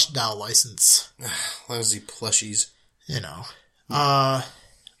exclusive plush doll license. Lousy plushies. You know.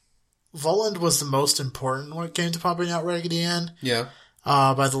 Voland was the most important when it came to pumping out Raggedy Ann. Yeah.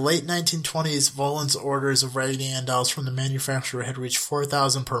 By the late 1920s, Voland's orders of Raggedy Ann dolls from the manufacturer had reached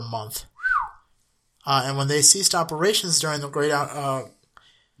 4,000 per month. And when they ceased operations during the Great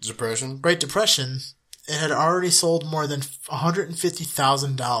Depression, it had already sold more than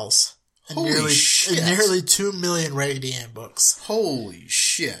 150,000 dolls. And nearly 2 million Raggedy Ann books. Holy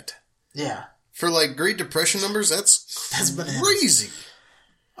shit. Yeah. For like Great Depression numbers, that's bananas. Crazy.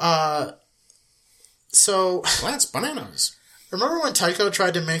 So that's bananas. Remember when Tyco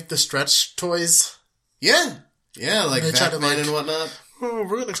tried to make the stretch toys? Yeah. Yeah, like Batman and whatnot. Oh,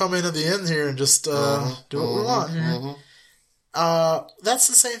 we're gonna come in at the end here and just do what we want here. That's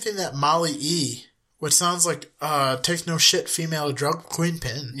the same thing that Molly E, which sounds like take no shit female drug queen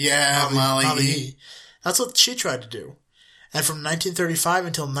pin. Yeah, Molly E. That's what she tried to do. And from 1935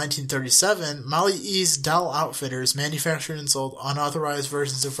 until 1937, Molly E's Doll Outfitters manufactured and sold unauthorized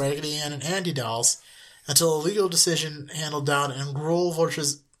versions of Raggedy Ann and Andy dolls until a legal decision handled down in Gruhl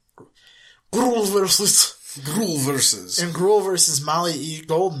versus Molly E.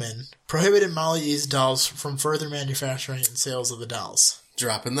 Goldman prohibited Molly E's dolls from further manufacturing and sales of the dolls.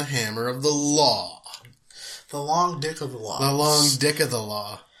 Dropping the hammer of the law. The long dick of the law. The long dick of the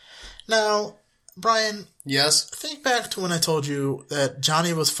law. Now, Brian. Yes? Think back to when I told you that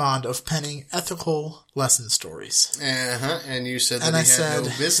Johnny was fond of penning ethical lesson stories. And you said that he had no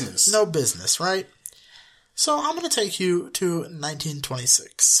business. No business, right? So I'm going to take you to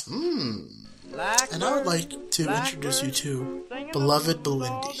 1926. And I would like to introduce you to Beloved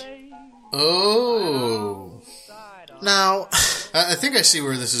Belindy. Oh. Now, I think I see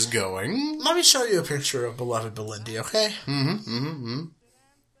where this is going. Let me show you a picture of Beloved Belindy, okay?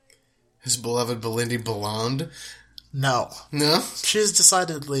 Is Beloved Belindy blonde? No. No? She's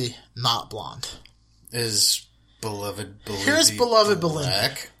decidedly not blonde. Is Beloved Belindy Here's Beloved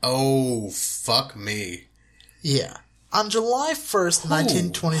black? Belindy. Oh, fuck me. Yeah. On July 1st,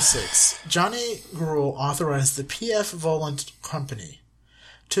 1926, Johnny Gruhl authorized the P.F. Voland Company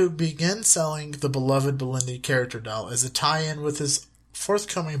to begin selling the Beloved Belindy character doll as a tie-in with his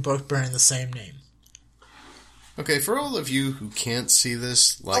forthcoming book bearing the same name. Okay, for all of you who can't see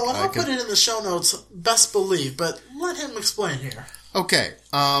this, I'm going to put it in the show notes, best believe, but let him explain here. Okay,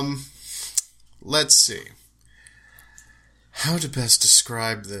 let's see. How to best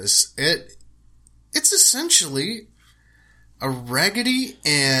describe this? It's essentially a Raggedy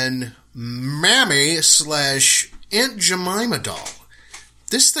Ann Mammy / Aunt Jemima doll.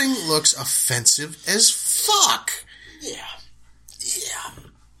 This thing looks offensive as fuck. Yeah.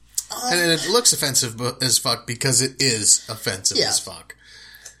 And it looks offensive as fuck because it is offensive as fuck.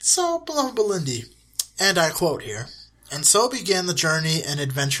 So, Beloved Belindy, and I quote here, "And so began the journey and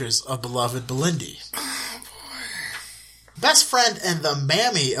adventures of Beloved Belindy. Oh, boy. Best friend and the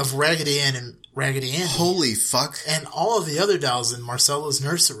mammy of Raggedy Ann and Raggedy Andy. Holy fuck. And all of the other dolls in Marcella's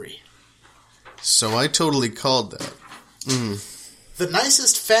nursery. So I totally called that. The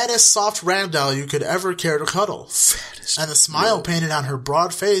nicest, fattest, soft rag doll you could ever care to cuddle. And the smile painted on her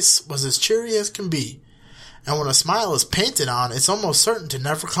broad face was as cheery as can be. And when a smile is painted on, it's almost certain to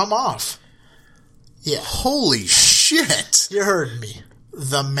never come off. Yeah. Holy shit. You heard me.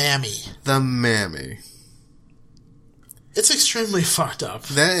 The mammy. The mammy. It's extremely fucked up.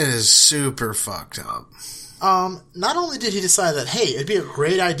 That is super fucked up. Not only did he decide that, hey, it'd be a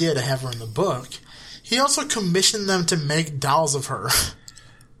great idea to have her in the book, He also commissioned them to make dolls of her.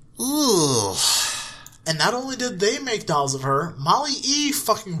 Ooh. And not only did they make dolls of her, Molly E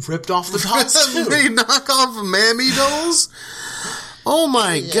fucking ripped off the dolls too. They knock off Mammy dolls? Oh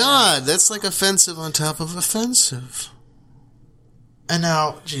my god, that's like offensive on top of offensive. And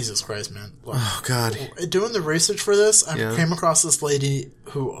now, Jesus Christ, man. Look, oh god. Doing the research for this, I came across this lady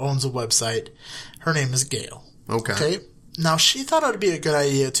who owns a website. Her name is Gail. Okay. Now, she thought it would be a good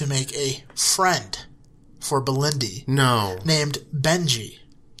idea to make a friend for Belindy. No. Named Benji.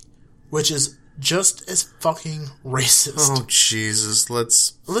 Which is just as fucking racist. Oh, Jesus.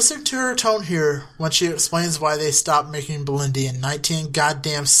 Listen to her tone here when she explains why they stopped making Belindy in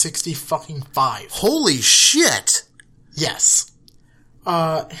 1965. Holy shit! Yes.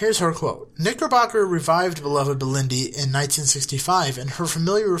 Here's her quote. Knickerbocker revived beloved Belindy in 1965, and her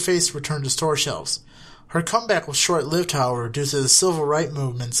familiar face returned to store shelves. Her comeback was short-lived, however, due to the civil rights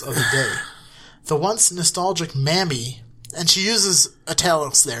movements of the day. The once nostalgic Mammy, and she uses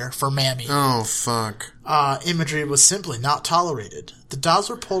italics there for Mammy. Oh, fuck. Imagery was simply not tolerated. The dolls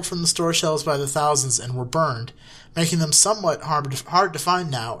were pulled from the store shelves by the thousands and were burned, making them somewhat hard to find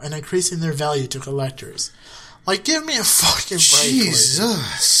now and increasing their value to collectors. Like, give me a fucking break.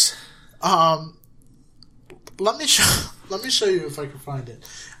 Jesus. Let me show you if I can find it.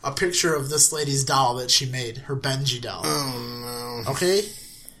 A picture of this lady's doll that she made, her Benji doll. Oh no. Okay?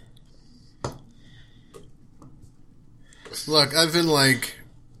 Look, I've been like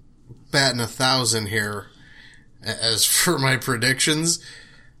batting 1,000 here as for my predictions,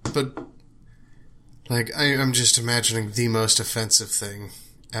 but like I'm just imagining the most offensive thing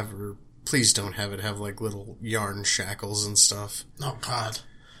ever. Please don't have it have like little yarn shackles and stuff. Oh god.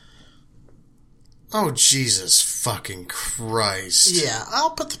 Oh, Jesus fucking Christ. Yeah, I'll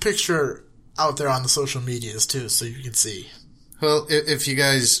put the picture out there on the social medias, too, so you can see. Well, if you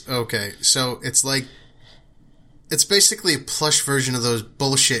guys... Okay, so it's like... It's basically a plush version of those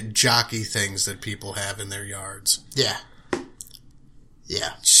bullshit jockey things that people have in their yards. Yeah.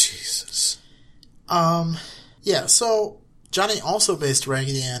 Yeah. Jesus. Yeah, so Johnny also based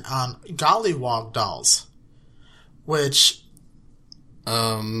Raggedy Ann on Gollywog dolls, which...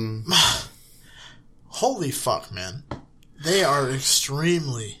 Holy fuck, man. They are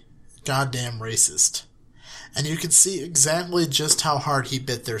extremely goddamn racist. And you can see exactly just how hard he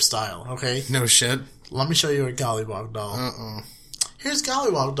bit their style, okay? No shit. Let me show you a Gollywog doll. Uh-oh. Here's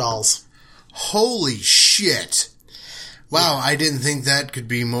Gollywog dolls. Holy shit. Wow, I didn't think that could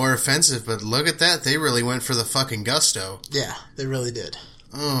be more offensive, but look at that. They really went for the fucking gusto. Yeah, they really did.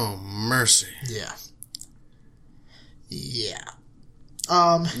 Oh, mercy. Yeah. Yeah.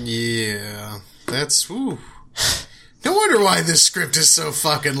 Yeah. That's... Whew. No wonder why this script is so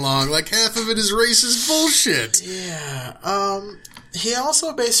fucking long. Like, half of it is racist bullshit. Yeah. He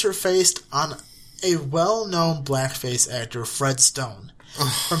also based her face on a well-known blackface actor, Fred Stone,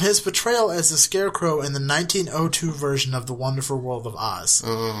 from his portrayal as the Scarecrow in the 1902 version of The Wonderful World of Oz.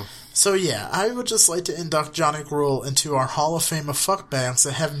 So yeah, I would just like to induct Johnny Gruelle into our Hall of Fame of fuckbags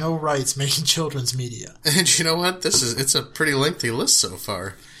that have no rights making children's media. And you know what? It's a pretty lengthy list so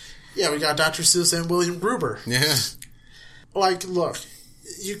far. Yeah, we got Dr. Seuss and William Gruber. Yeah. Like, look,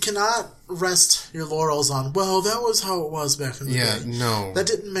 you cannot rest your laurels on, well, that was how it was back in the day. Yeah, no. That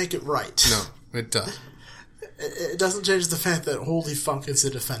didn't make it right. No, it doesn't. It doesn't change the fact that, holy fuck, is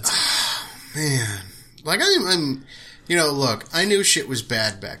it offensive. Man. Like, I'm... You know, look, I knew shit was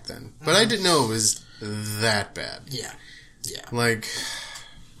bad back then, but I didn't know it was that bad. Yeah. Yeah. Like...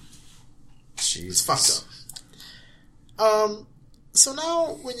 Jesus. It's fucked up. So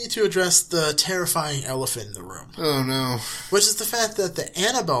now we need to address the terrifying elephant in the room. Oh, no. Which is the fact that the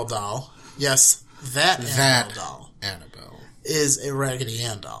Annabelle doll, yes, that Annabelle doll, is a Raggedy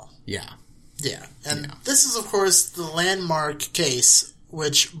Ann doll. Yeah. Yeah. And this is, of course, the landmark case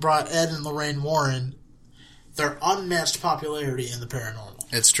which brought Ed and Lorraine Warren their unmatched popularity in the paranormal.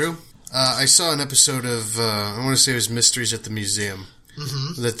 It's true. I saw an episode of, I want to say it was Mysteries at the Museum,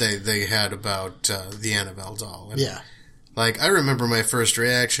 that they had about the Annabelle doll. And yeah. Like, I remember my first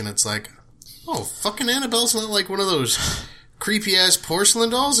reaction. It's like, oh, fucking Annabelle's not like one of those creepy-ass porcelain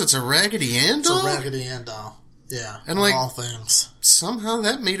dolls. It's a Raggedy Ann doll? It's a Raggedy Ann doll. Yeah. And like, all things. Somehow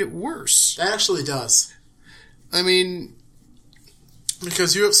that made it worse. That actually does. I mean...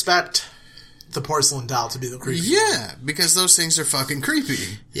 Because you expect the porcelain doll to be the creepy Yeah, because those things are fucking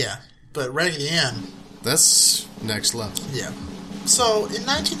creepy. Yeah. But Raggedy Ann... That's next level. Yeah. So, in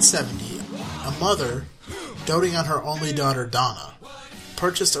 1970, a mother... doting on her only daughter, Donna,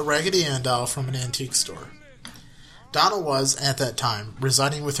 purchased a Raggedy Ann doll from an antique store. Donna was, at that time,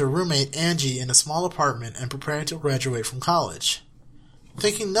 residing with her roommate, Angie, in a small apartment and preparing to graduate from college.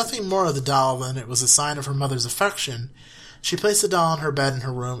 Thinking nothing more of the doll than it was a sign of her mother's affection, she placed the doll on her bed in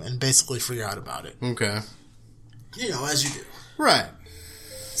her room and basically forgot about it. Okay. You know, as you do. Right.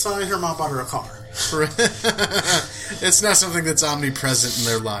 It's not like her mom bought her a car. It's not something that's omnipresent in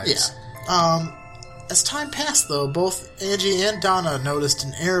their lives. Yeah. As time passed, though, both Angie and Donna noticed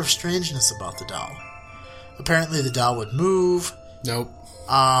an air of strangeness about the doll. Apparently the doll would move. Nope.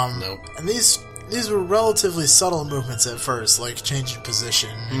 Nope. And these were relatively subtle movements at first, like changing position,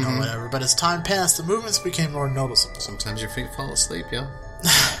 you know, whatever. But as time passed, the movements became more noticeable. Sometimes your feet fall asleep, yeah.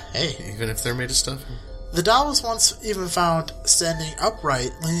 Hey. Even if they're made of stuffing. The doll was once even found standing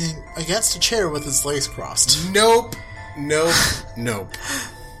upright, leaning against a chair with its legs crossed. Nope.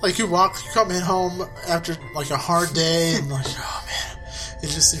 Like you come in home after like a hard day, and like, oh man, you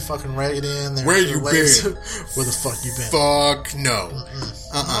just see fucking Raggedy in there. Where you been? Where the fuck you been? Fuck no.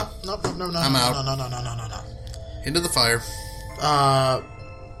 No. I'm out. No. Into the fire.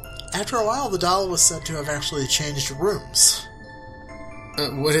 After a while, the doll was said to have actually changed rooms.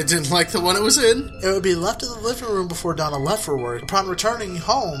 What, it didn't like the one it was in? It would be left in the living room before Donna left for work. Upon returning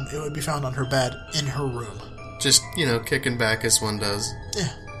home, it would be found on her bed in her room. Just, kicking back as one does. Yeah.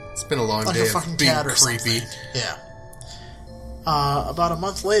 It's been a long like day a fucking of being cat or creepy. Something. Yeah. About a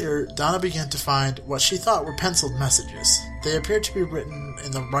month later, Donna began to find what she thought were penciled messages. They appeared to be written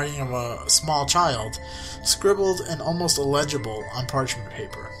in the writing of a small child, scribbled and almost illegible on parchment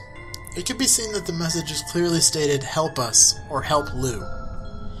paper. It could be seen that the messages clearly stated, "Help us" or "Help Lou."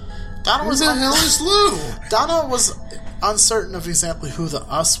 Donna Who the hell is Lou? Donna was uncertain of exactly who the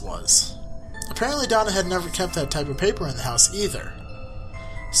us was. Apparently Donna had never kept that type of paper in the house either.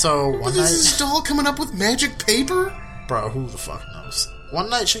 So one night... Is this doll coming up with magic paper? Bro, who the fuck knows? One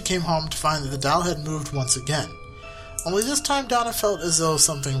night she came home to find that the doll had moved once again. Only this time Donna felt as though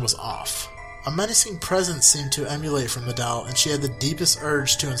something was off. A menacing presence seemed to emulate from the doll, and she had the deepest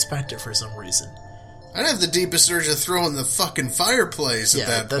urge to inspect it for some reason. I'd have the deepest urge to throw in the fucking fireplace at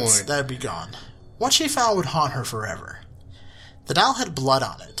that point. That'd be gone. What she found would haunt her forever. The doll had blood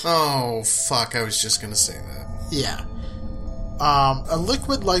on it. Oh, fuck, I was just gonna say that. Yeah. A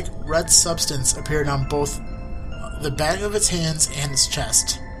liquid-like red substance appeared on both the back of its hands and its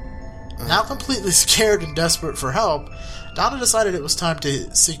chest. Now completely scared and desperate for help, Donna decided it was time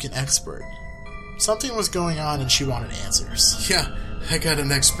to seek an expert. Something was going on and she wanted answers. Yeah, I got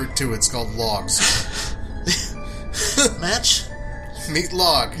an expert too. It's called logs. Match? Meet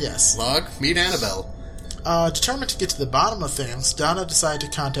Log. Yes. Log, meet Annabelle. Determined to get to the bottom of things, Donna decided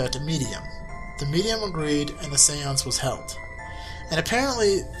to contact a medium. The medium agreed and a seance was held. And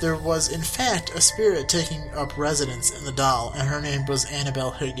apparently there was in fact a spirit taking up residence in the doll, and her name was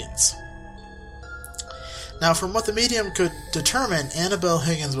Annabelle Higgins. Now, from what the medium could determine, Annabelle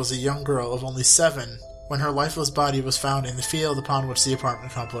Higgins was a young girl of only 7 when her lifeless body was found in the field upon which the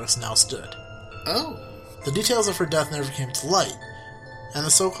apartment complex now stood. Oh. The details of her death never came to light, and the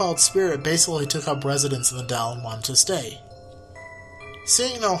so-called spirit basically took up residence in the doll and wanted to stay.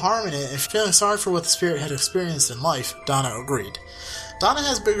 Seeing no harm in it and feeling sorry for what the spirit had experienced in life, Donna agreed. Donna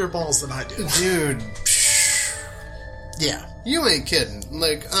has bigger balls than I do. Dude. Yeah. You ain't kidding.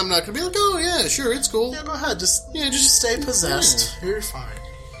 Like, I'm not gonna be like, oh yeah, sure, it's cool. Yeah, go ahead. Just stay possessed. Yeah. You're fine.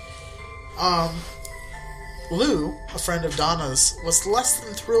 Lou, a friend of Donna's, was less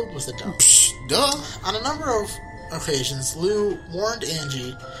than thrilled with the doll. Duh. On a number of occasions, Lou warned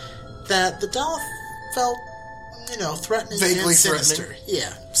Angie that the doll felt, threatening vaguely and sinister. Threatening.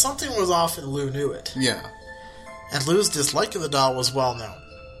 Yeah, something was off and Lou knew it. Yeah. And Lou's dislike of the doll was well known.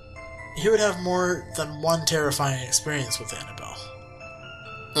 He would have more than one terrifying experience with Annabelle.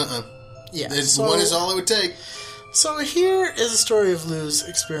 Yeah. One is all it would take. So here is a story of Lou's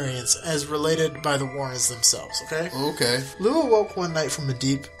experience as related by the Warrens themselves, okay? Okay. Lou awoke one night from a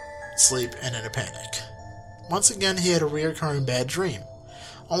deep sleep and in a panic. Once again, he had a reoccurring bad dream.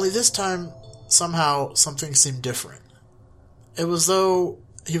 Only this time, somehow, something seemed different. It was though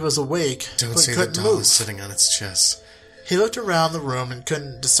he was awake, Don't but say the couldn't doll move. is sitting on its chest. He looked around the room and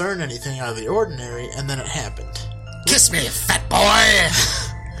couldn't discern anything out of the ordinary, and then it happened. Kiss me, fat boy!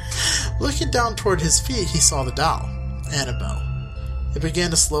 Looking down toward his feet, he saw the doll, Annabelle. It began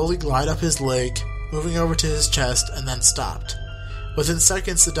to slowly glide up his leg, moving over to his chest, and then stopped. Within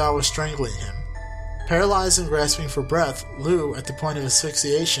seconds, the doll was strangling him. Paralyzed and grasping for breath, Lou, at the point of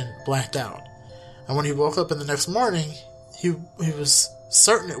asphyxiation, blacked out. And when he woke up in the next morning, he was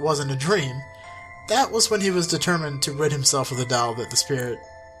certain it wasn't a dream. That was when he was determined to rid himself of the doll that the spirit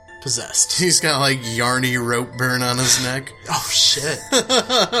possessed. He's got like yarny rope burn on his neck. Oh shit.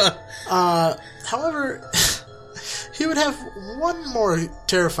 However, he would have one more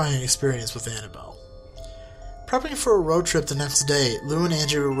terrifying experience with Annabelle. Prepping for a road trip the next day, Lou and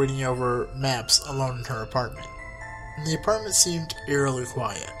Angie were reading over maps alone in her apartment. And the apartment seemed eerily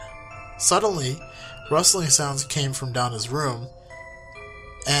quiet. Suddenly, rustling sounds came from Donna's room,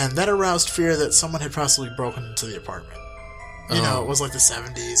 and that aroused fear that someone had possibly broken into the apartment. You know, it was like the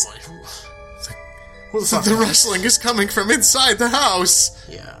 70s, like, who the fuck? The rustling is coming from inside the house!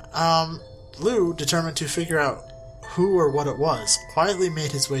 Yeah. Lou, determined to figure out who or what it was, quietly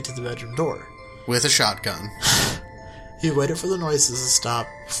made his way to the bedroom door. With a shotgun. He waited for the noises to stop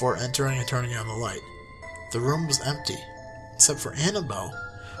before entering and turning on the light. The room was empty, except for Annabelle,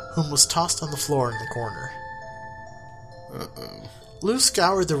 whom was tossed on the floor in the corner. Uh-oh. Lou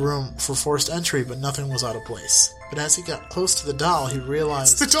scoured the room for forced entry, but nothing was out of place. But as he got close to the doll, he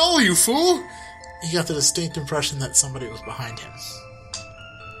realized... It's the doll, you fool! He got the distinct impression that somebody was behind him.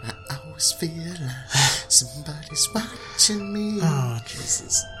 I always feel like somebody's watching me. Oh,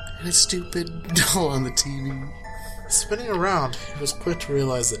 Jesus. And a stupid doll on the TV. Spinning around, he was quick to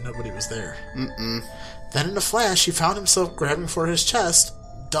realize that nobody was there. Mm-mm. Then in a flash, he found himself grabbing for his chest,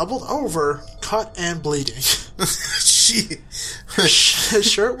 doubled over, cut and bleeding. His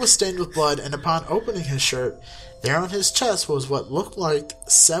shirt was stained with blood, and upon opening his shirt, there on his chest was what looked like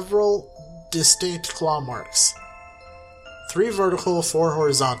several distinct claw marks. 3 vertical, 4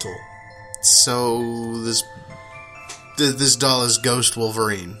 horizontal. So, this doll is Ghost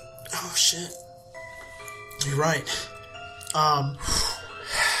Wolverine. Oh, shit. You're right.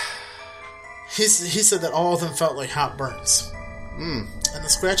 He said that all of them felt like hot burns. And the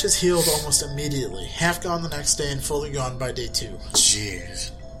scratches healed almost immediately, half gone the next day and fully gone by day 2.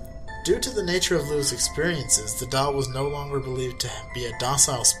 Jeez. Due to the nature of Lou's experiences, the doll was no longer believed to be a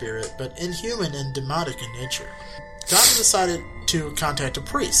docile spirit, but inhuman and demonic in nature. Donna decided to contact a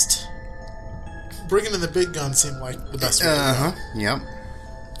priest. Bringing in the big gun seemed like the best way to go. Yep.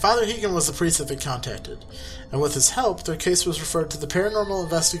 Father Hegan was the priest that they contacted, and with his help, their case was referred to the paranormal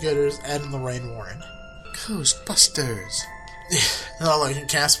investigators Ed and Lorraine Warren. Ghostbusters. Like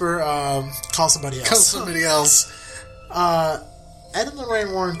Casper, call somebody else. Call somebody else. Ed and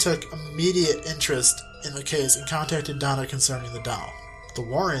Lorraine Warren took immediate interest in the case and contacted Donna concerning the doll. The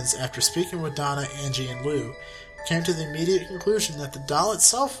Warrens, after speaking with Donna, Angie, and Lou, came to the immediate conclusion that the doll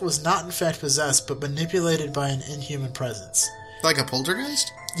itself was not in fact possessed, but manipulated by an inhuman presence. Like a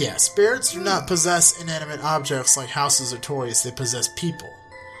poltergeist? Yeah, spirits do not possess inanimate objects like houses or toys, they possess people.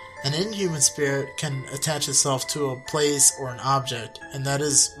 An inhuman spirit can attach itself to a place or an object, and that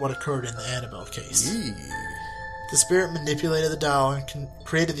is what occurred in the Annabelle case. The spirit manipulated the doll and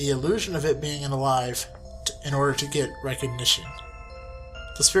created the illusion of it being alive in order to get recognition.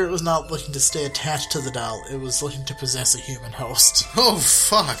 The spirit was not looking to stay attached to the doll, it was looking to possess a human host. Oh,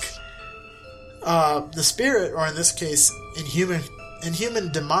 fuck. The spirit, or in this case,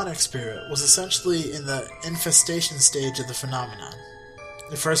 inhuman demonic spirit, was essentially in the infestation stage of the phenomenon.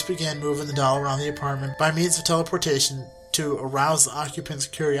 It first began moving the doll around the apartment by means of teleportation to arouse the occupants'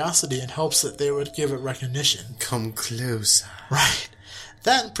 curiosity in hopes that they would give it recognition. Come closer. Right.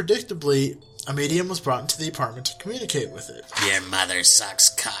 Then, predictably, a medium was brought into the apartment to communicate with it. Your mother sucks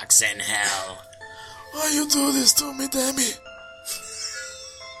cocks in hell. Why you do this to me, Demi?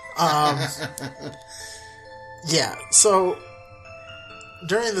 Yeah, so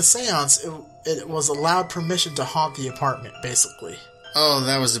during the seance, it was allowed permission to haunt the apartment, basically. Oh,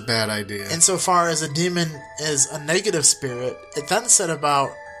 that was a bad idea. Insofar as a demon is a negative spirit, it then set about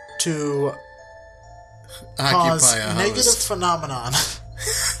to cause a negative phenomenon.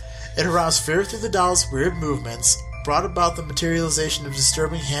 It aroused fear through the doll's weird movements, brought about the materialization of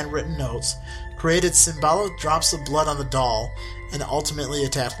disturbing handwritten notes, created symbolic drops of blood on the doll, and ultimately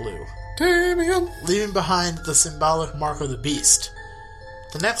attacked Lou. Damien! Leaving behind the symbolic mark of the beast.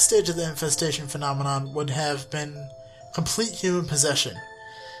 The next stage of the infestation phenomenon would have been complete human possession.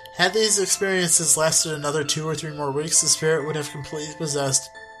 Had these experiences lasted another 2 or 3 more weeks, the spirit would have completely possessed,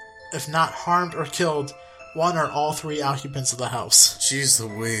 if not harmed or killed, one or all 3 occupants of the house. Jeez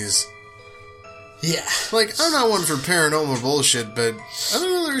Louise. Yeah. Like, I'm not one for paranormal bullshit, but I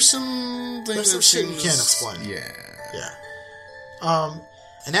don't know, there's some things There's some shit you can't explain. Yeah.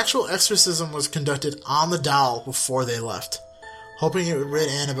 An actual exorcism was conducted on the doll before they left, hoping it would rid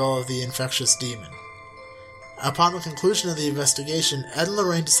Annabelle of the infectious demon. Upon the conclusion of the investigation, Ed and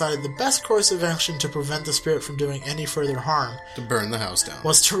Lorraine decided the best course of action to prevent the spirit from doing any further harm to burn the house down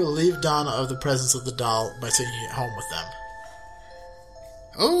was to relieve Donna of the presence of the doll by taking it home with them.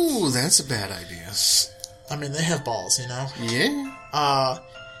 Oh, that's a bad idea. I mean, they have balls, you know? Yeah.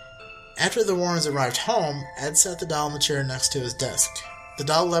 After the Warrens arrived home, Ed sat the doll in the chair next to his desk. The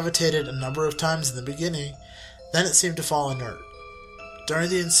doll levitated a number of times in the beginning, then it seemed to fall inert. During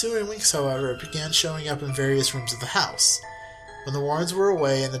the ensuing weeks, however, it began showing up in various rooms of the house. When the Warrens were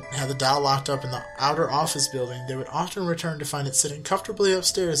away and had the doll locked up in the outer office building, they would often return to find it sitting comfortably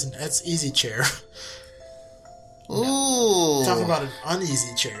upstairs in Ed's easy chair. Ooh. Talk about an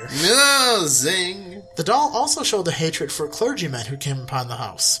uneasy chair. No, zing. The doll also showed a hatred for clergymen who came upon the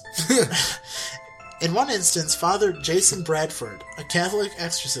house. In one instance, Father Jason Bradford, a Catholic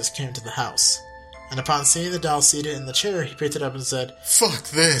exorcist, came to the house. And upon seeing the doll seated in the chair, he picked it up and said, "Fuck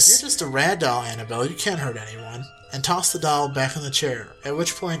this. You're just a rad doll, Annabelle. You can't hurt anyone." And tossed the doll back in the chair, at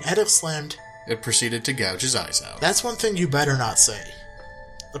which point Ed exclaimed, It proceeded to gouge his eyes out. "That's one thing you better not say."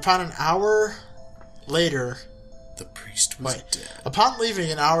 Upon an hour later... The priest was dead. Upon leaving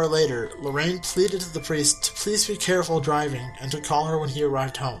an hour later, Lorraine pleaded to the priest to please be careful driving and to call her when he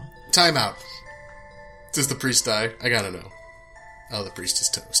arrived home. Time out. Does the priest die? I gotta know. Oh, the priest is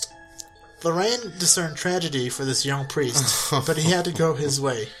toast. Lorraine discerned tragedy for this young priest, but he had to go his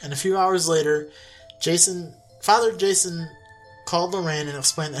way. And a few hours later, Father Jason called Lorraine and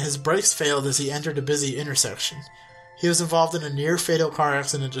explained that his brakes failed as he entered a busy intersection. He was involved in a near-fatal car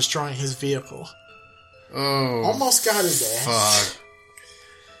accident, destroying his vehicle. Oh. Almost got his ass.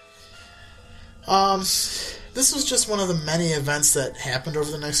 Fuck. This was just one of the many events that happened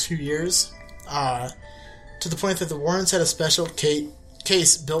over the next few years, to the point that the Warrens had a special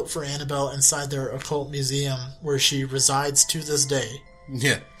case built for Annabelle inside their occult museum, where she resides to this day.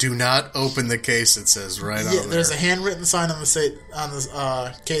 Yeah, do not open the case, it says right on there. There's a handwritten sign on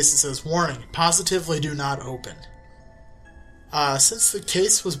the case that says, "Warning, positively do not open." Since the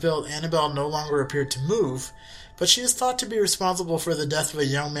case was built, Annabelle no longer appeared to move, but she is thought to be responsible for the death of a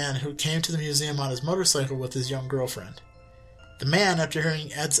young man who came to the museum on his motorcycle with his young girlfriend. The man, after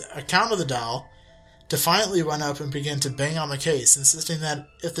hearing Ed's account of the doll, defiantly went up and began to bang on the case, insisting that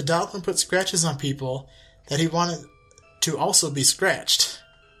if the doll can put scratches on people, that he wanted to also be scratched.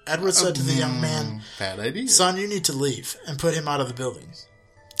 Edward said to the young man, "Bad idea. Son, you need to leave," and put him out of the building.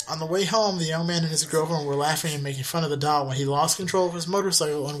 On the way home, the young man and his girlfriend were laughing and making fun of the doll when he lost control of his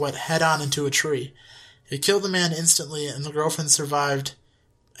motorcycle and went head-on into a tree. He killed the man instantly, and the girlfriend survived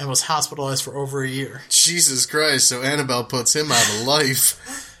and was hospitalized for over a year. Jesus Christ, so Annabelle puts him out of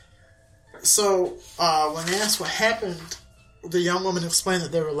life. So, when they asked what happened, the young woman explained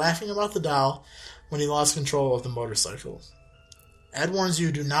that they were laughing about the doll when he lost control of the motorcycle. Ed warns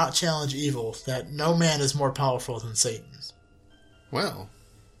you, do not challenge evil, that no man is more powerful than Satan. Well.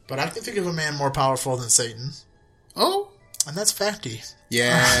 But I can think of a man more powerful than Satan. Oh? And that's Facty.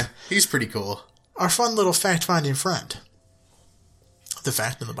 Yeah, he's pretty cool. Our fun little fact-finding friend. The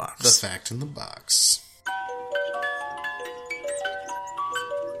Fact in the Box. The Fact in the Box.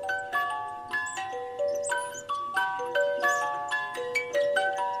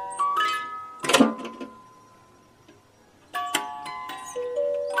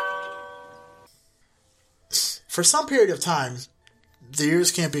 For some period of time, the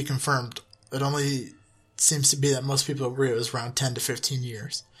years can't be confirmed. It only seems to be that most people agree it was around 10 to 15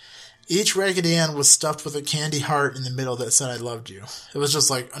 years. Each Raggedy Ann was stuffed with a candy heart in the middle that said, "I loved you." It was just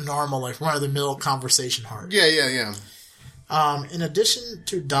like a normal, like run-of-the-mill conversation heart. Yeah. In addition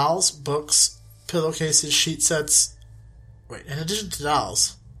to dolls, books, pillowcases, sheet sets... in addition to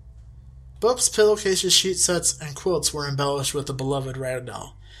dolls, books, pillowcases, sheet sets, and quilts were embellished with the beloved rag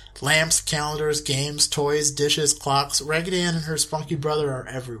doll. Lamps, calendars, games, toys, dishes, clocks. Raggedy Ann and her spunky brother are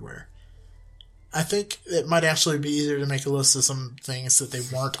everywhere. I think it might actually be easier to make a list of some things that they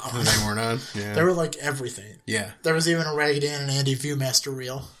weren't on. Yeah. They were like everything. Yeah. There was even a Raggedy Ann and Andy Viewmaster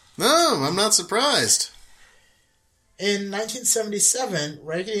reel. No, I'm not surprised. In 1977,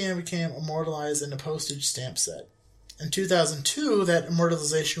 Raggedy Ann became immortalized in a postage stamp set. In 2002, that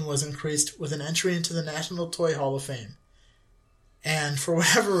immortalization was increased with an entry into the National Toy Hall of Fame. And for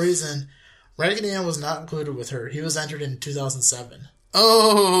whatever reason, Raggedy Ann was not included with her. He was entered in 2007.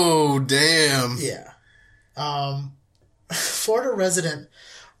 Oh, damn. Yeah. Florida resident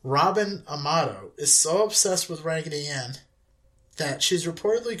Robin Amato is so obsessed with Raggedy Ann that she's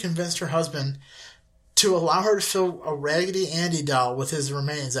reportedly convinced her husband to allow her to fill a Raggedy Andy doll with his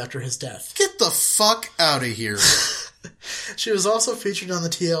remains after his death. Get the fuck out of here. She was also featured on the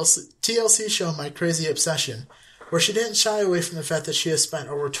TLC show My Crazy Obsession, where she didn't shy away from the fact that she has spent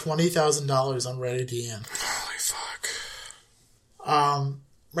over $20,000 on Raggedy Ann. Holy fuck.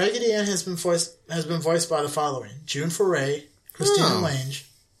 Raggedy Ann has been voiced by the following: June Foray, Christina Lange,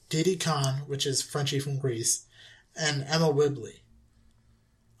 Didi Khan, which is Frenchie from Greece, and Emma Whibley.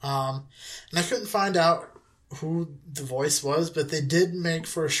 And I couldn't find out who the voice was, but they did make,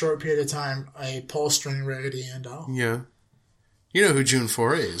 for a short period of time, a pull-string Raggedy Ann doll. Yeah. You know who June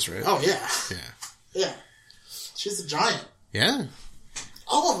Foray is, right? Oh, yeah. Yeah. Yeah. She's a giant. Yeah.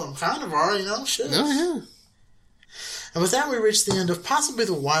 All of them kind of are, you know? Shit. Oh, yeah. And with that, we reach the end of possibly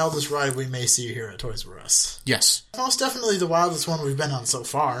the wildest ride we may see here at Toys R Us. Yes. Most definitely the wildest one we've been on so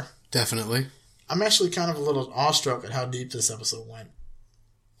far. Definitely. I'm actually kind of a little awestruck at how deep this episode went.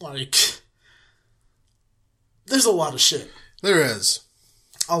 Like, there's a lot of shit. There is.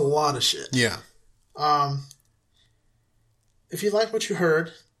 A lot of shit. Yeah. If you like what you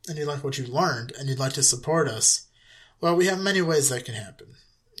heard, and you like what you learned, and you'd like to support us, well, we have many ways that can happen.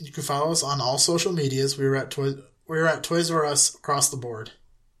 You can follow us on all social medias. We're at Toys R Us across the board.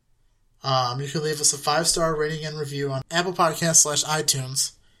 You can leave us a 5-star rating and review on Apple Podcasts /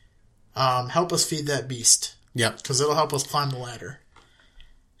 iTunes. Help us feed that beast. Yep. Because it'll help us climb the ladder.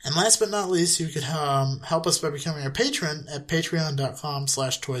 And last but not least, you could help us by becoming a patron at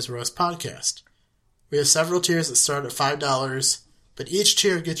patreon.com/Toys R Us Podcast. We have several tiers that start at $5, but each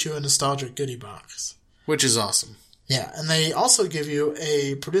tier gets you a nostalgic goodie box. Which is awesome. Yeah, and they also give you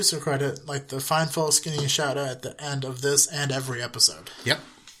a producer credit, like the fine folks getting a shout out at the end of this and every episode. Yep.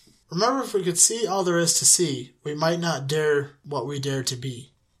 Remember, if we could see all there is to see, we might not dare what we dare to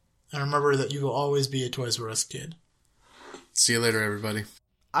be. And remember that you will always be a Toys R Us kid. See you later, everybody.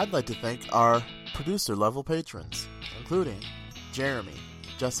 I'd like to thank our producer-level patrons, including Jeremy,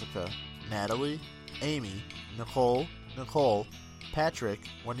 Jessica, Natalie, Amy, Nicole, Patrick,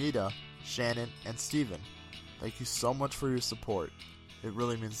 Juanita, Shannon, and Steven. Thank you so much for your support. It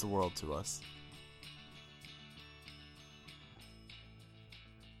really means the world to us.